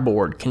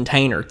cardboard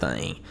container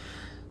thing.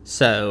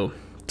 So,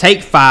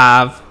 Take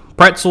 5,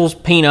 pretzels,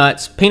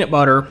 peanuts, peanut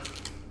butter,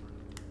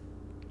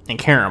 and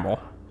caramel,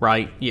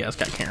 right? Yeah, it's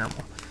got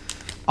caramel.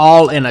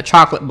 All in a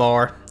chocolate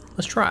bar.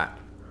 Let's try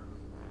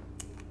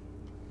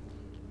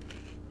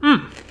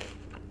it.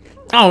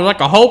 Oh,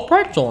 like a whole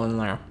pretzel in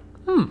there.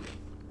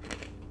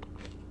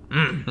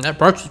 That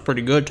pretzel's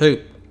pretty good,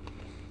 too.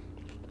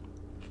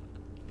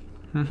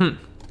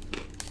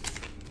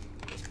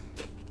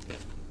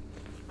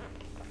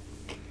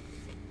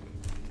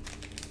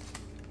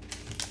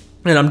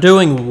 And I'm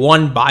doing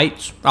 1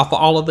 bite off of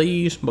all of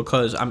these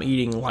because I'm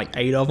eating like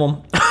 8 of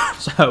them.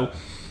 So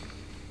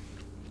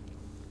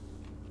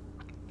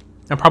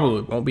I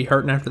probably won't be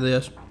hurting after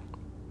this.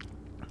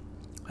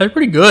 That's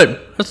pretty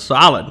good. That's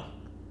solid.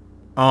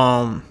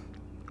 Dang.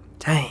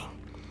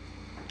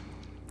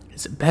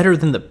 Is it better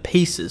than the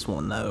Pieces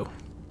one though?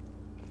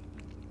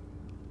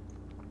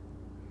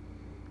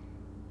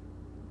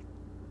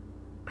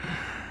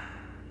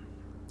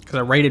 Because I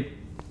rated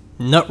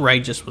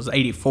Nutrageous was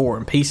 84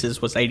 and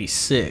Pieces was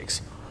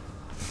 86.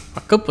 I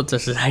could put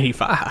this at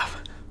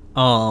 85.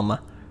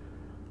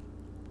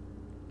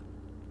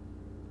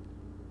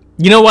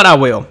 You know what? I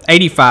will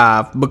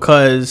 85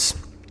 because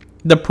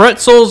the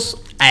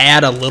pretzels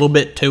add a little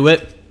bit to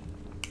it,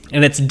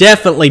 and it's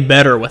definitely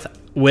better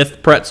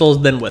with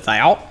pretzels than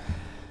without.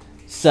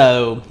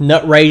 So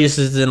Nutrageous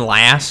is in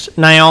last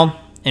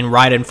now, and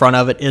right in front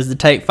of it is the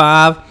Take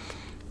 5.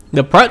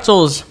 The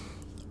pretzels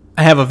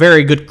have a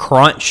very good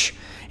crunch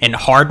and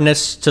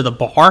hardness to the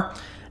bar,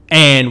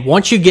 and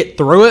once you get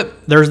through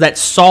it, there's that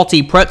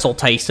salty pretzel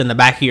taste in the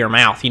back of your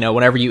mouth, you know,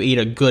 whenever you eat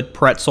a good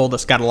pretzel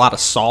that's got a lot of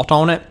salt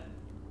on it.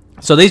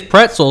 So these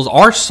pretzels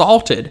are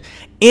salted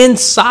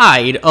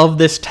inside of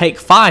this Take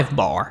 5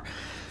 bar.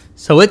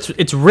 So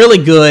it's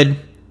really good,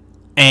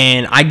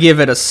 and I give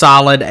it a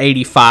solid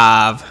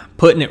 85,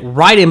 putting it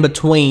right in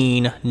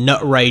between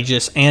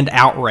Nutrageous and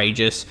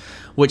Outrageous,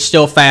 which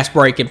still Fast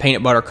Break and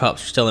Peanut Butter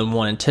Cups are still in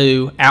 1 and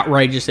 2.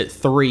 Outrageous at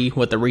 3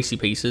 with the Reese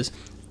Pieces.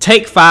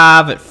 Take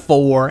 5 at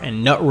 4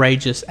 and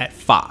Nutrageous at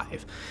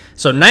 5.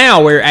 So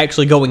now we're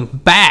actually going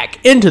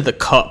back into the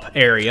cup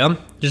area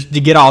just to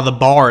get all the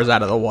bars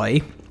out of the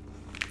way.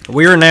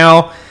 We are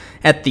now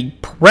at the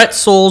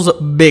Pretzels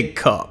Big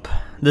Cup.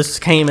 This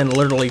came in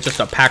literally just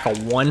a pack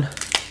of 1.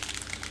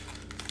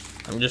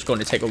 I'm just going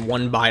to take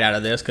 1 bite out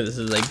of this because this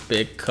is a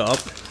big cup.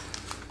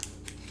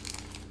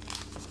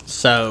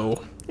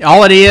 So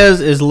all it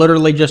is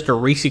literally just a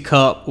Reese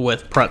cup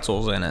with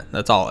pretzels in it.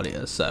 That's all it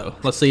is. So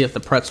let's see if the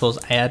pretzels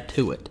add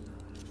to it.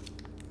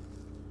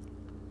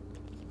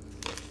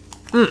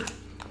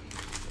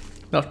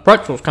 Those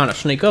pretzels kind of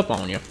sneak up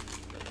on you.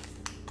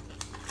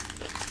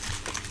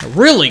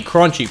 Really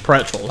crunchy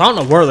pretzels. I don't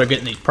know where they're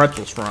getting these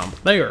pretzels from,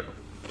 but they are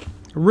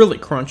really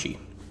crunchy.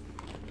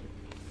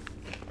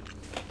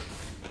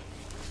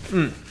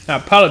 I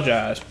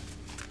apologize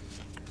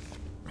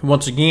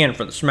once again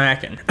for the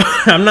smacking.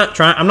 I'm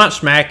not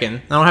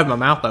smacking. I don't have my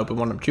mouth open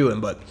when I'm chewing,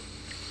 but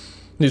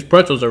these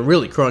pretzels are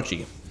really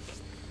crunchy.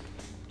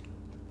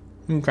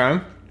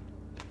 Okay.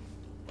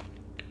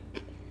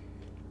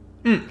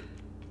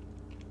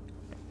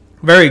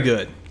 Very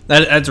good.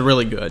 That's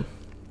really good.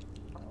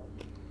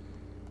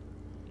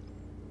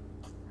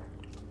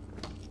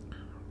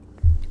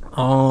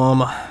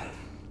 I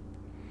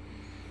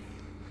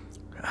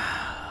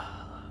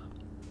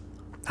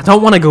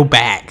don't want to go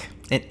back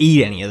and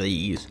eat any of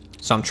these,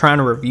 so I'm trying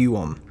to review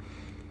them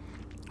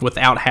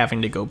without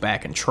having to go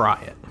back and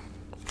try it,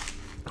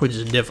 which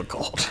is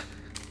difficult.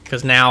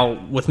 Because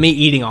now, with me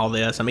eating all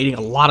this, I'm eating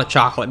a lot of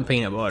chocolate and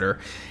peanut butter,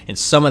 and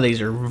some of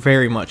these are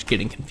very much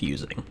getting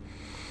confusing.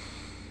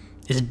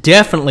 It's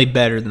definitely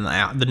better than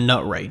the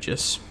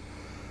Nutrageous.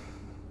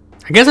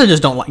 I guess I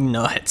just don't like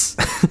nuts.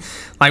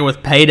 Like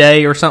with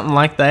Payday or something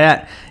like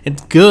that.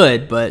 It's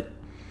good, but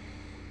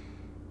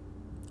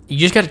you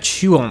just got to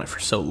chew on it for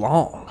so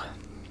long.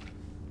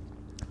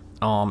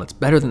 It's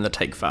better than the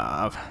Take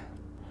 5.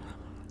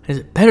 Is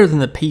it better than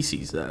the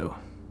Pieces, though?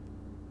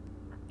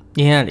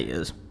 Yeah, it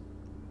is.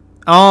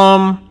 You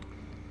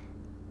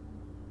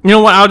know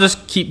what? I'll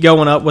just keep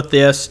going up with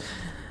this.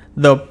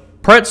 The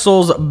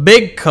Pretzels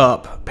Big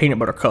Cup Peanut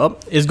Butter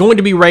Cup is going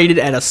to be rated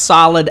at a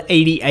solid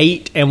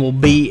 88 and will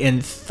be in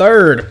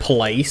 3rd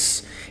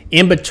place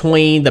in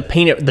between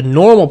the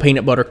normal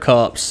peanut butter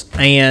cups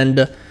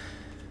and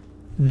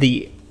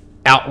the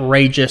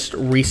outrageous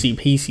Reese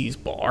Pieces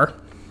bar.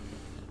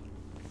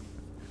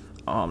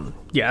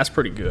 Yeah, that's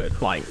pretty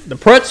good. Like, the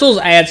pretzels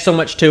add so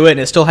much to it, and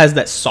it still has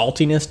that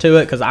saltiness to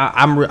it, because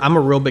I'm a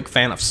real big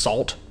fan of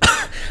salt,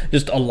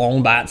 just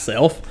alone by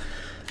itself.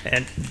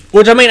 And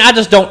which, I mean, I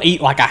just don't eat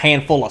like a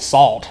handful of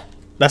salt.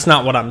 That's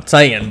not what I'm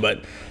saying,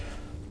 but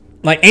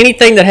like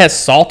anything that has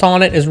salt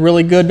on it is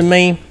really good to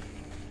me.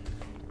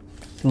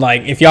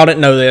 Like, if y'all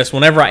didn't know this,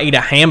 whenever I eat a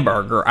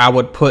hamburger, I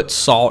would put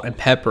salt and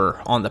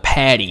pepper on the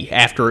patty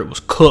after it was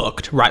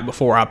cooked, right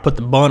before I put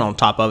the bun on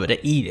top of it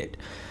to eat it.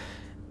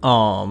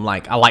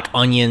 Like, I like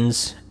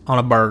onions on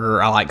a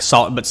burger. I like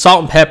salt, but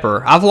salt and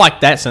pepper, I've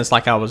liked that since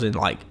like I was in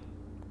like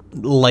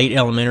late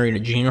elementary to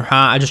junior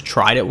high. I just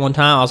tried it one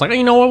time. I was like,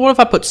 you know what if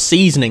I put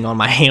seasoning on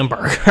my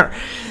hamburger?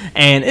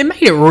 And it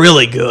made it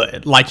really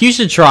good. Like, you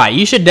should try it.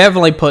 You should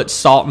definitely put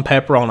salt and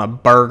pepper on a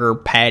burger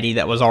patty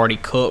that was already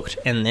cooked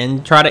and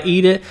then try to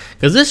eat it,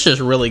 because it's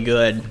just really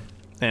good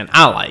and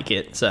I like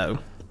it. So,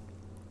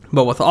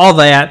 but with all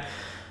that,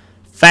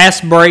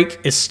 Fast Break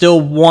is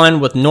still 1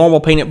 with normal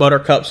peanut butter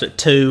cups at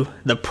 2.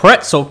 The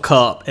Pretzel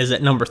Cup is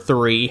at number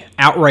 3.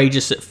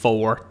 Outrageous at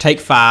 4. Take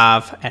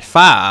 5 at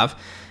 5.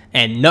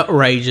 and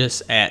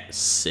Nutrageous at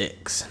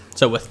 6.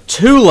 So with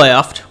 2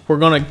 left, we're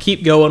going to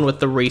keep going with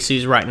the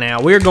Reese's right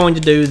now. We're going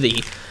to do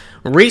the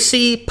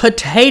Reese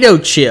Potato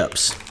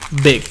Chips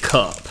Big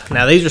Cup.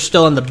 Now, these are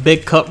still in the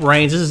big cup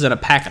range. This is in a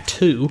pack of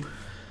 2.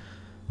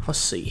 Let's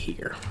see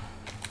here.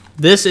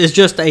 This is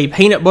just a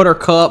peanut butter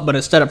cup, but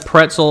instead of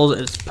pretzels,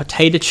 it's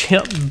potato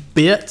chip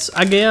bits,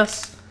 I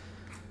guess.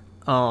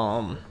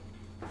 I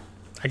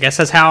guess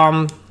that's how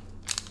I'm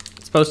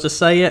supposed to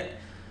say it.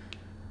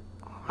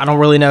 I don't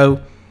really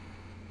know.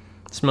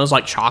 It smells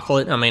like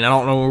chocolate. I mean, I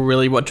don't know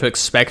really what to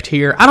expect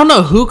here. I don't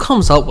know who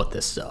comes up with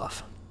this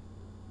stuff.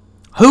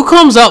 Who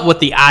comes up with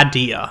the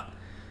idea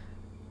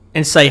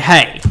and say,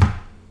 hey,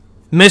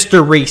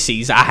 Mr.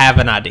 Reese's, I have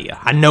an idea.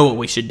 I know what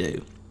we should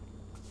do.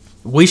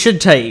 We should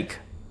take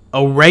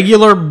a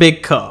regular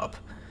big cup,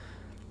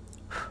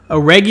 a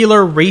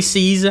regular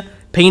Reese's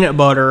peanut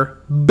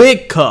butter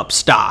big cup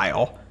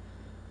style,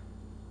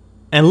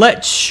 and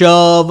let's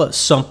shove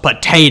some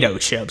potato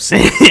chips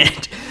in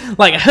it.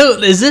 Like, who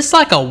is this?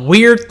 Like a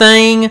weird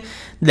thing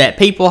that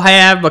people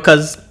have?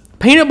 Because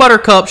peanut butter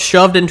cups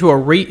shoved into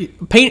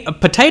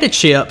potato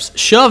chips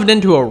shoved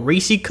into a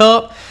Reese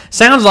cup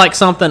sounds like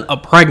something a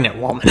pregnant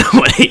woman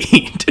would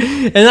eat.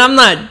 And I'm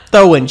not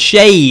throwing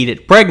shade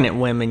at pregnant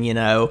women, you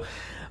know,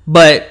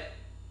 but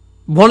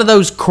one of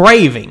those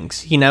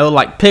cravings, you know,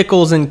 like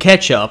pickles and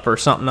ketchup or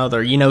something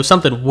other, you know,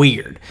 something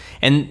weird.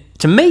 And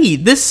to me,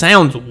 this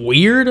sounds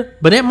weird,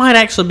 but it might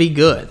actually be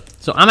good.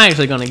 So I'm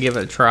actually going to give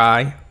it a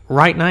try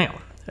right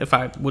now if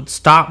I would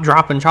stop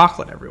dropping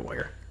chocolate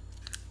everywhere.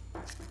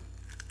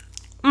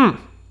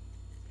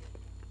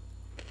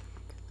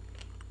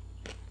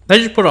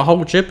 They just put a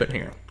whole chip in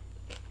here.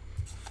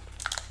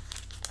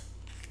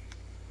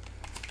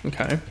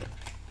 Okay.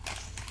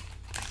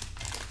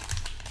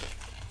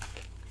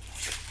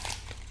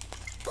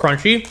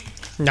 Crunchy.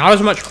 Not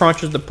as much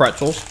crunch as the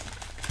pretzels.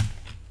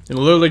 It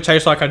literally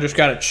tastes like I just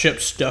got a chip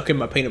stuck in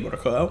my peanut butter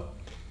cup.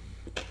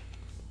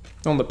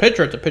 On the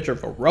picture, it's a picture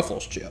of a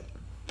Ruffles chip.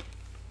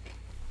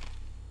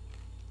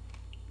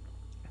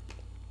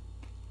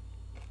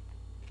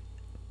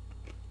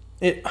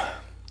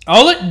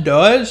 All it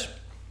does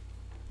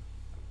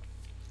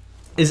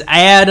is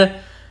add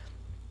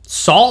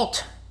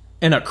salt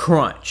and a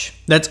crunch.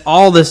 That's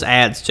all this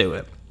adds to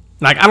it.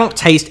 Like, I don't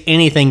taste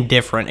anything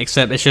different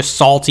except it's just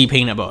salty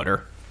peanut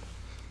butter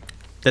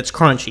that's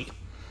crunchy.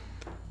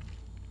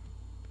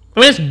 I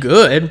mean, it's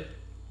good.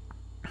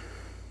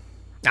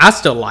 I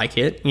still like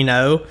it, you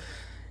know.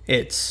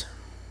 It's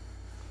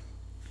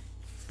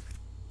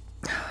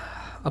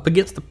up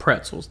against the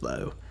pretzels,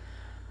 though.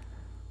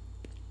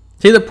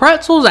 See, the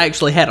pretzels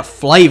actually had a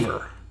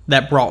flavor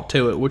that brought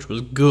to it, which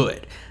was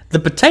good. The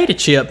potato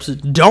chips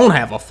don't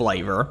have a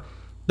flavor.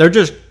 They're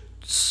just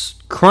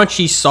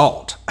crunchy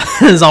salt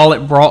is all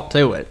it brought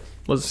to it.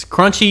 Was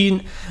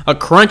crunchy, a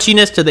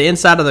crunchiness to the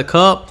inside of the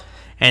cup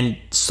and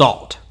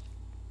salt.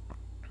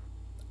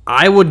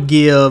 I would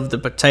give the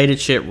potato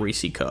chip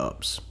Reese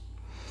cups.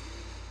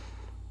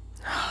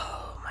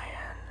 Oh,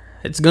 man.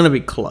 It's going to be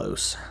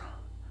close.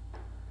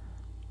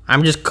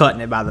 I'm just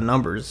cutting it by the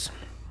numbers.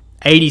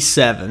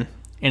 87,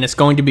 and it's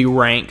going to be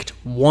ranked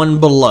one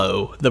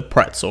below the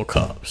pretzel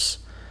cups.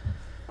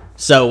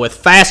 So with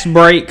Fast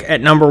Break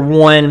at number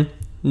 1,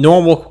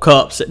 normal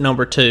cups at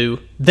number 2,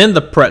 then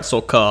the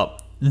pretzel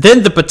cup,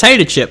 then the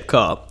potato chip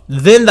cup,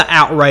 then the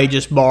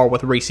outrageous bar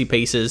with Reese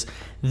Pieces,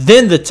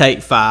 then the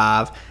Take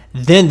 5,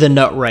 then the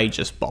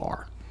Nutrageous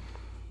bar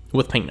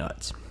with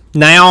peanuts.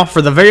 Now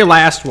for the very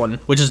last one,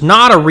 which is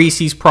not a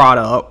Reese's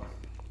product,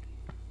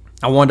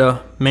 I want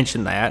to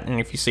mention that, and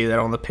if you see that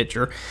on the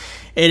picture,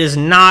 it is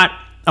not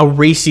a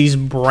Reese's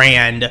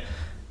brand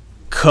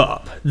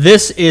cup.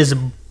 This is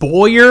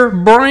Boyer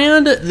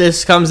brand.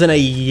 This comes in a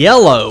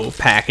yellow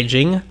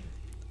packaging,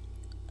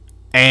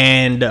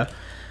 and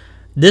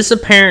this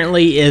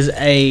apparently is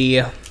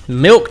a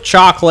milk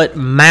chocolate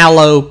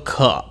mallow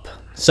cup.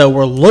 So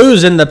we're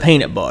losing the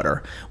peanut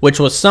butter, which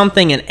was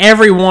something in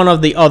every one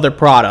of the other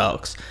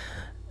products.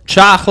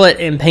 Chocolate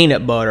and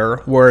peanut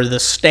butter were the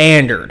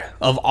standard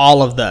of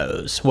all of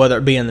those, whether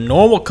it be in the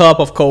normal cup,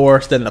 of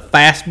course, then the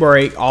Fast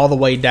Break, all the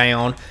way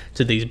down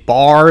to these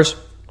bars.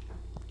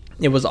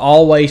 It was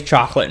always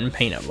chocolate and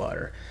peanut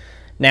butter.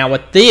 Now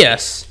with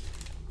this,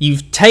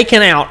 you've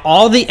taken out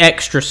all the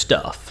extra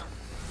stuff,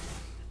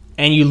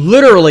 and you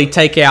literally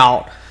take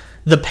out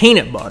the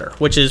peanut butter,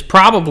 which is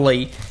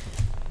probably,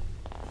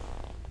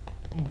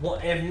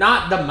 if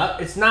not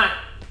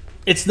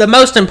it's the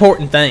most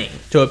important thing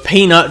to a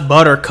peanut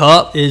butter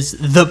cup is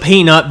the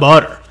peanut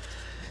butter.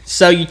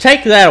 So you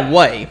take that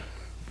away,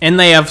 and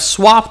they have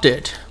swapped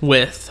it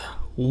with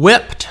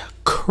whipped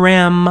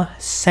creme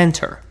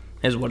center,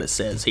 is what it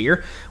says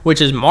here,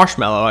 which is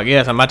marshmallow, I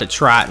guess. I'm about to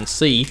try it and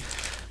see.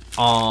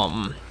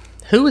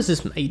 Who is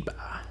this made by?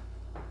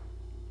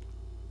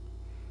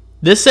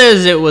 This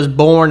says it was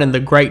born in the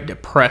Great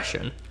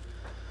Depression,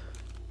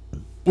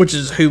 which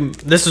is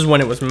this is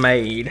when it was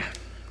made.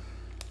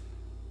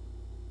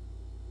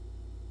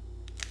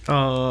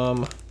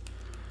 The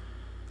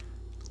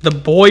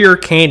Boyer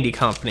Candy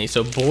Company.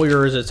 So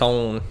Boyer is its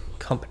own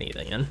company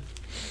then?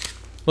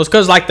 Well, it's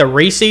because like the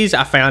Reese's,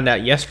 I found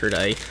out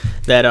yesterday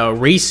that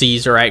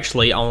Reese's are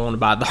actually owned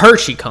by the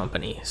Hershey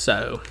company.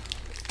 So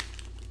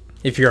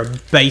if you're a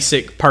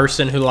basic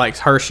person who likes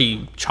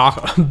Hershey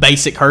chocolate,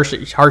 basic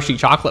Hershey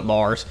chocolate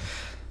bars,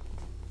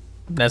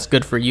 that's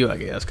good for you, I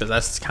guess, because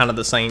that's kind of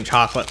the same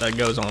chocolate that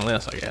goes on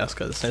this, I guess,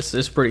 because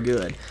it's pretty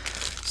good.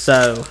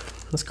 So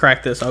let's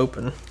crack this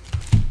open.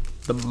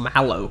 The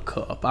Mallow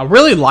Cup. I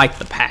really like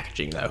the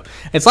packaging though.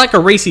 It's like a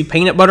Reese's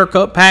peanut butter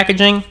cup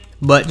packaging,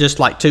 but just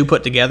like two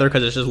put together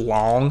because it's just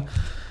long.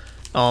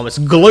 It's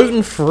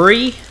gluten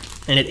free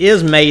and it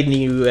is made in the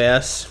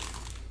U.S.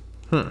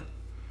 Oh,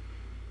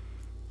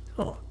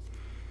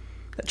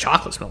 that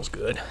chocolate smells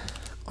good.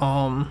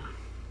 Oh,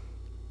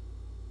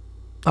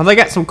 they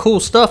got some cool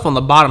stuff on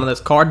the bottom of this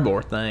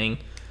cardboard thing.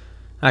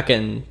 I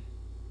can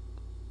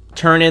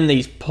turn in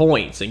these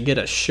points and get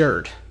a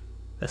shirt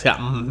that's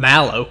got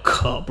Mallow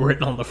Cup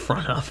written on the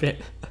front of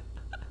it.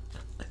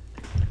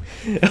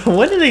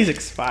 When do these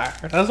expire?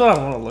 That's what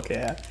I want to look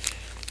at.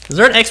 Is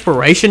there an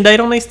expiration date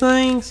on these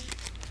things?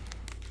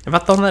 Have I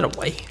thrown that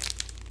away?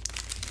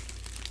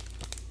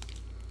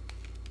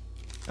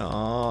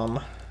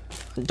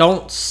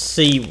 Don't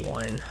see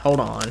one. Hold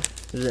on.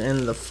 Is it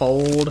in the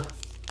fold?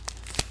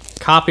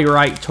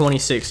 Copyright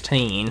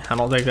 2016. I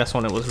don't think that's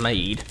when it was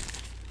made.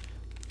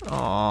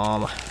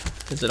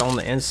 Is it on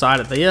the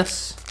inside of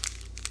this?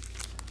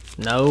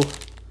 No.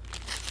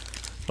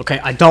 Okay,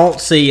 I don't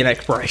see an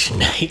expiration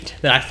date.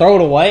 Did I throw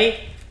it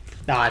away?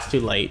 Nah, it's too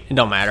late. It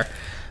don't matter.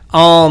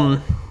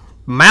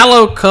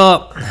 Mallow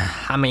Cup,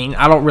 I mean,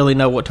 I don't really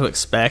know what to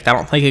expect. I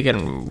don't think it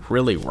can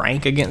really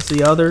rank against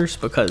the others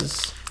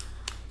because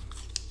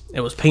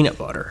it was peanut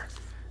butter.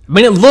 I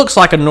mean, it looks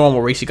like a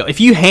normal Reese's Cup. If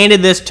you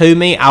handed this to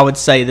me, I would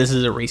say this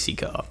is a Reese's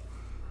Cup.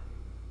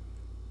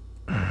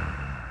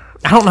 I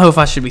don't know if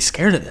I should be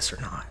scared of this or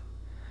not.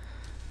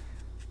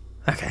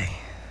 Okay.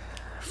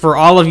 For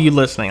all of you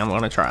listening, I'm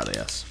going to try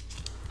this.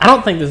 I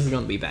don't think this is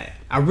going to be bad.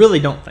 I really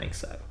don't think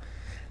so.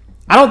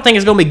 I don't think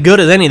it's going to be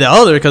good as any of the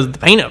others because of the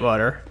peanut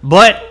butter.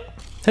 But,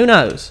 who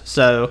knows?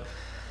 So,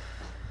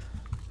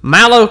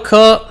 Mallow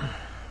Cup.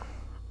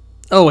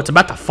 Oh, it's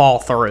about to fall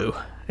through.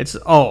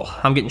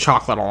 I'm getting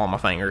chocolate all on my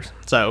fingers.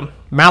 So,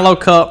 Mallow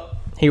Cup.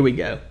 Here we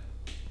go.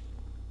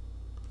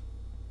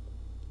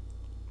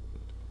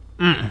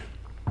 I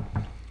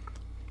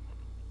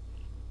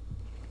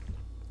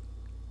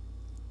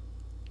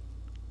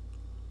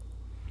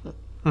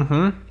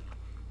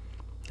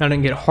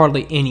didn't get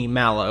hardly any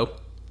mallow.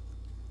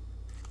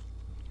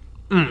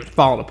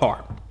 Falling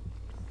apart.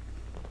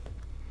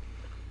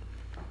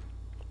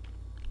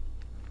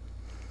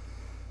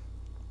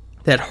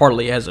 That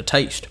hardly has a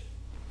taste.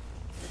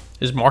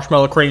 Is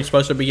marshmallow cream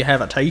supposed to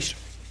have a taste?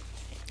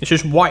 It's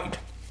just white.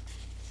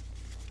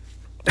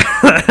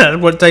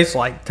 That's what it tastes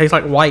like. It tastes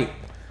like white.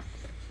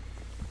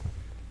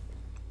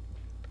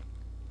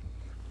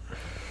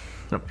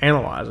 I'm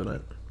analyzing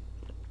it.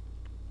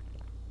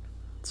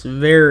 It's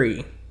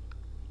very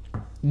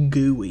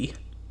gooey.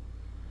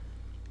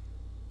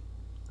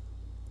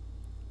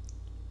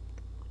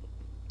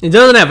 It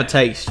doesn't have a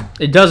taste.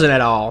 It doesn't at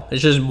all.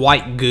 It's just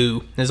white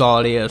goo is all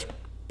it is.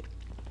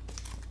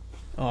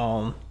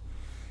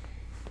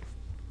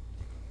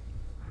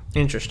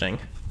 Interesting.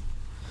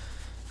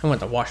 I want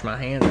to wash my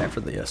hands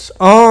after this.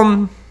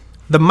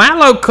 The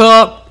Mallow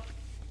Cup,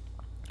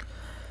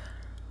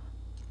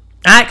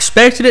 I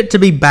expected it to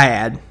be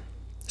bad.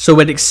 So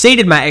it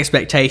exceeded my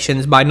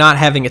expectations by not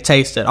having a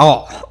taste at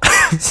all.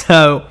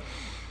 So,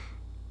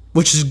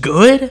 which is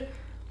good?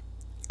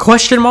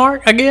 Question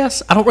mark, I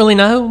guess. I don't really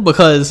know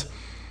because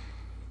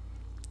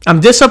I'm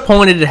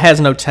disappointed it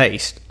has no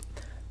taste.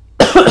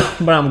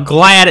 But I'm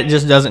glad it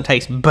just doesn't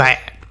taste bad.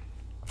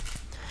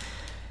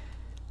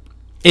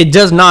 It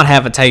does not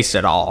have a taste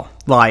at all.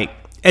 Like,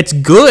 it's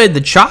good.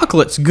 The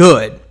chocolate's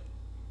good.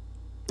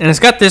 And it's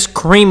got this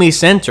creamy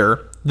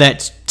center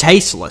that's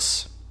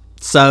tasteless.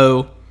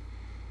 So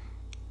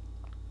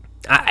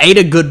I ate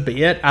a good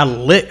bit. I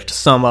licked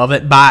some of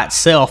it by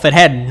itself. It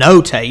had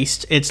no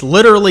taste. It's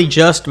literally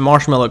just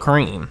marshmallow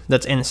cream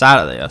that's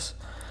inside of this.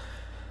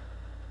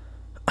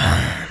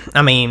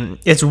 I mean,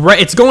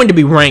 it's going to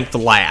be ranked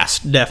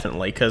last,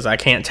 definitely, because I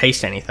can't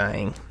taste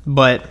anything.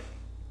 But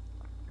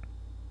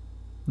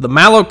the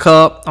Mallow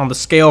Cup, on the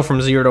scale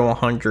from 0 to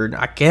 100,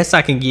 I guess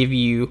I can give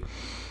you...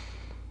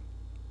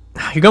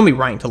 You're going to be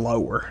ranked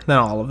lower than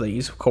all of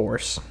these, of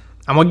course.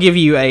 I'm going to give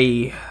you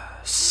a...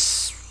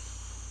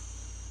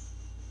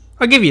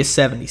 I'll give you a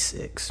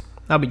 76.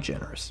 I'll be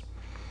generous.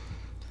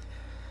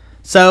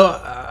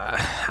 So,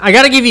 I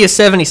got to give you a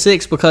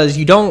 76 because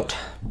you don't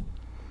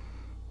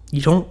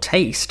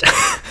taste.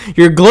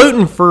 You're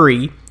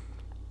gluten-free,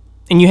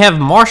 and you have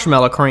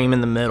marshmallow cream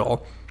in the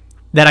middle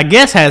that I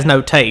guess has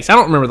no taste. I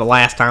don't remember the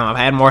last time I've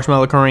had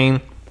marshmallow cream.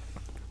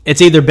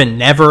 It's either been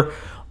never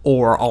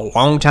or a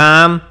long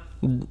time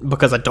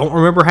because I don't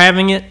remember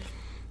having it.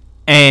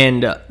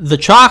 And the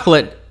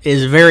chocolate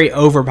is very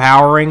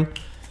overpowering,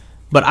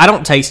 but I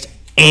don't taste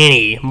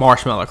any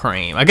marshmallow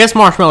cream. I guess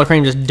marshmallow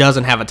cream just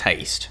doesn't have a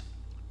taste.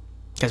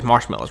 because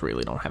marshmallows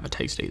really don't have a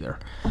taste either.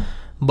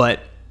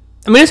 But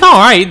I mean, it's all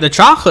right. The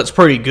chocolate's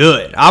pretty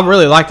good. I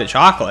really like the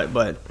chocolate,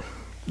 but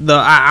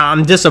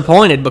I'm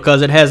disappointed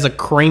because it has a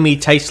creamy,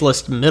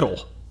 tasteless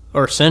middle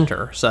or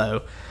center.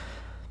 So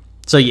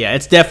yeah,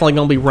 it's definitely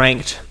going to be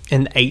ranked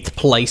in 8th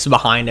place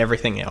behind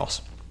everything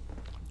else.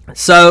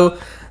 So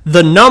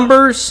the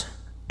numbers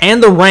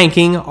and the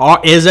ranking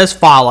is as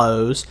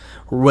follows.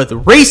 With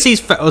Reese's,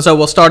 so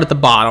we'll start at the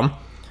bottom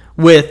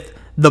with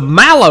the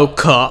Mallow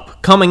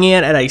Cup coming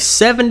in at a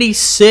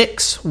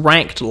 76,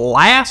 ranked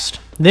last.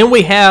 Then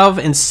we have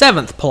in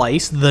 7th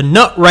place the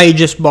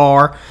Nutrageous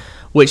Bar,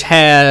 which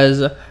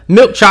has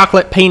milk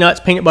chocolate, peanuts,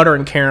 peanut butter,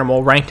 and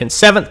caramel, ranked in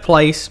 7th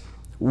place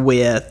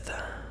with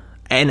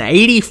an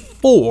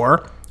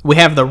 84. We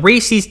have the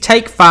Reese's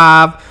Take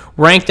 5,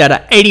 ranked at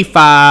an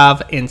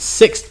 85 in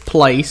 6th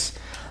place.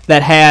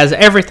 That has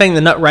everything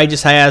the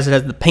Nutrageous has. It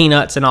has the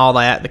peanuts and all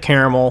that, the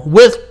caramel,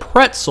 with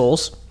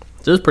pretzels.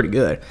 So it's pretty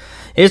good.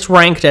 It's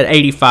ranked at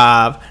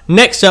 85.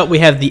 Next up, we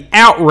have the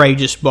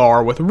Outrageous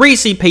Bar with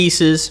Reese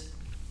Pieces.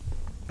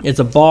 It's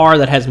a bar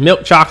that has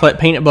milk chocolate,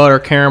 peanut butter,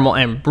 caramel,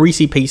 and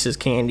Reese Pieces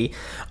candy.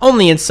 On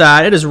the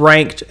inside, it is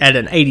ranked at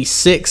an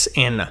 86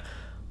 in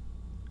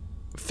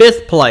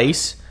 5th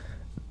place.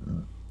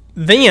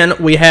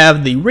 Then we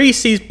have the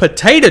Reese's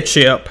Potato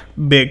Chip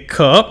Big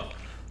Cup,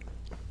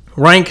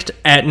 ranked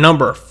at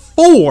number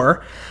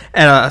 4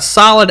 at a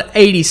solid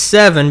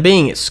 87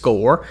 being its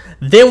score.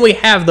 Then we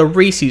have the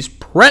Reese's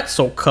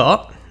Pretzel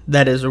Cup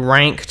that is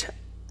ranked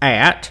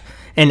at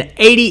an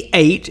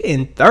 88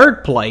 in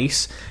 3rd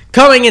place.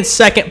 Coming in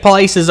 2nd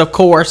place is, of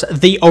course,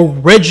 the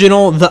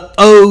original, the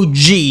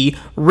OG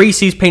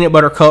Reese's Peanut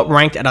Butter Cup,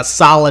 ranked at a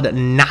solid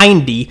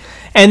 90.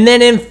 And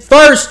then in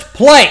 1st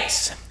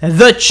place,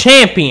 the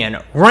champion,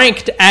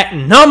 ranked at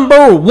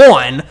number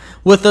 1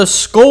 with a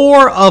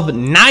score of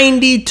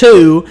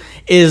 92,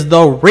 is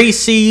the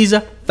Reese's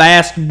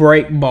Fast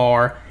Break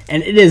Bar.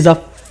 And it is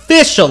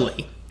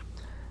officially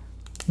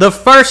the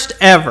first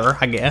ever,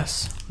 I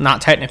guess,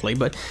 not technically,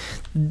 but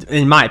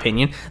in my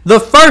opinion, the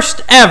first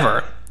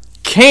ever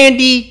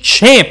candy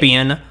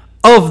champion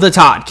of the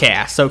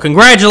Toddcast. So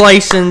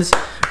congratulations,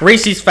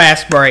 Reese's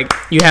Fast Break.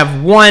 You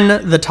have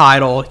won the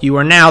title. You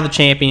are now the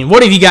champion.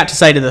 What have you got to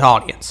say to the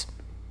audience?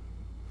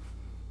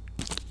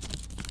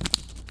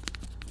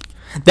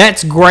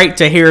 That's great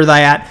to hear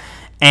that.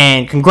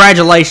 And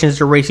congratulations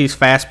to Reese's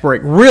Fast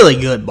Break. Really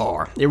good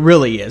bar. It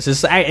really is.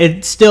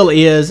 It still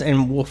is,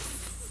 and will,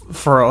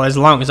 for as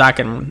long as I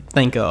can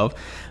think of,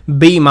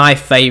 be my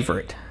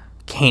favorite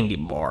candy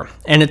bar.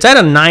 And it's at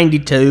a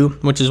 92,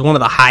 which is one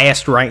of the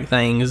highest ranked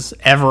things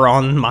ever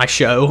on my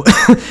show.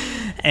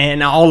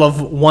 And all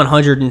of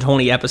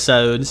 120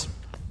 episodes,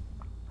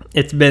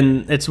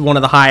 it's one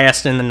of the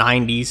highest in the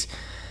 90s.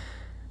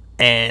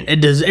 And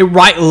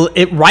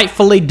it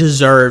rightfully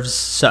deserves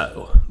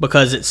so,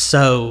 because it's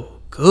so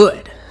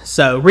good.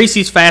 So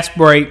Reese's Fast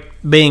Break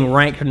being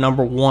ranked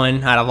number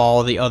 1 out of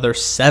all the other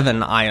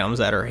 7 items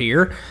that are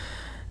here,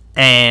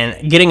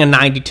 and getting a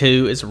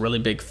 92 is a really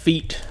big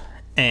feat.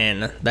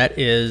 And that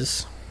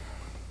is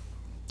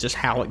just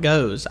how it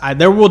goes.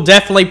 There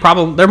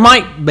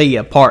might be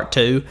a part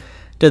 2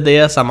 to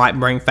this. I might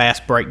bring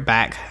Fast Break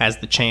back as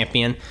the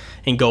champion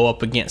and go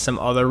up against some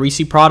other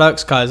Reese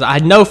products, because I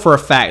know for a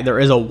fact there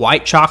is a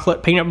white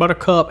chocolate peanut butter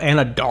cup and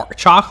a dark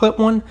chocolate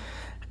one.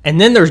 And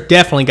then there's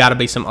definitely got to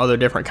be some other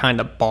different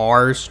kind of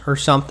bars or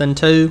something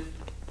too.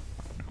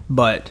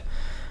 But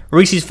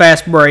Reese's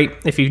Fast Break,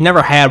 if you've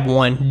never had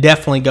one,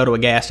 definitely go to a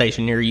gas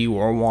station near you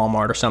or a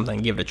Walmart or something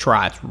and give it a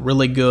try. It's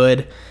really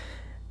good.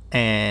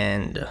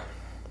 And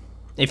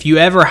if you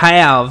ever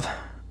have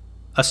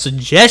a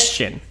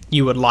suggestion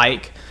you would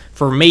like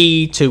for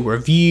me to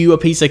review a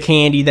piece of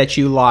candy that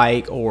you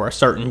like, or a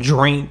certain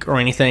drink or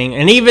anything,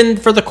 and even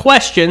for the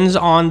questions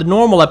on the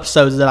normal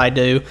episodes that I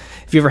do,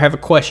 if you ever have a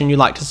question you'd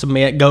like to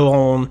submit, go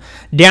on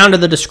down to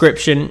the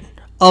description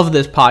of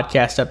this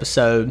podcast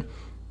episode.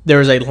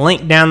 There's a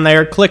link down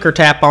there. Click or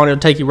tap on it. It'll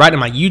take you right to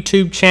my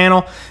YouTube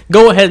channel.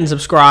 Go ahead and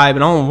subscribe.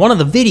 And on one of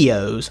the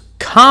videos,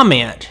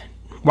 comment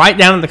right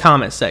down in the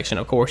comment section,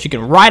 of course. You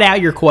can write out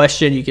your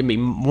question. You can be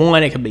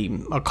one. It can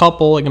be a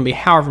couple. It can be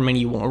however many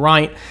you want to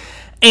write.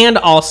 And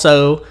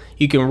also,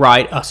 you can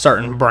write a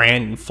certain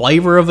brand and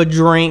flavor of a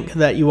drink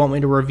that you want me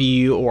to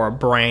review, or a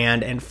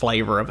brand and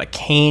flavor of a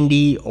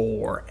candy,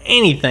 or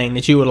anything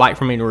that you would like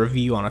for me to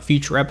review on a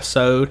future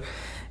episode.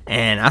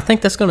 And I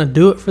think that's going to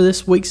do it for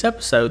this week's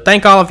episode.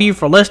 Thank all of you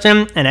for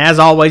listening. And as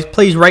always,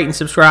 please rate and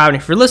subscribe.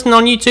 And if you're listening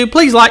on YouTube,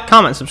 please like,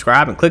 comment,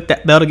 subscribe, and click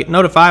that bell to get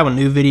notified when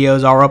new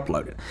videos are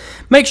uploaded.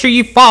 Make sure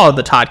you follow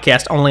the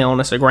Toddcast only on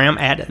Instagram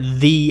at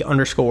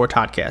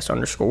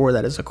 _Toddcast_.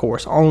 That is, of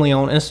course, only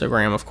on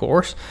Instagram, of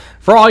course,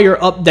 for all your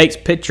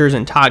updates, pictures,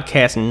 and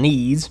Toddcast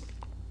needs.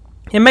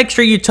 And make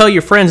sure you tell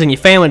your friends and your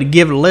family to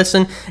give it a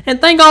listen.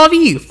 And thank all of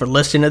you for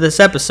listening to this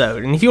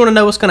episode. And if you want to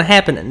know what's going to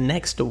happen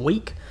next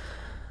week,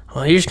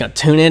 well, you're just going to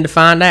tune in to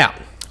find out.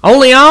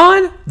 Only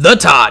on the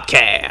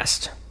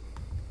Toddcast.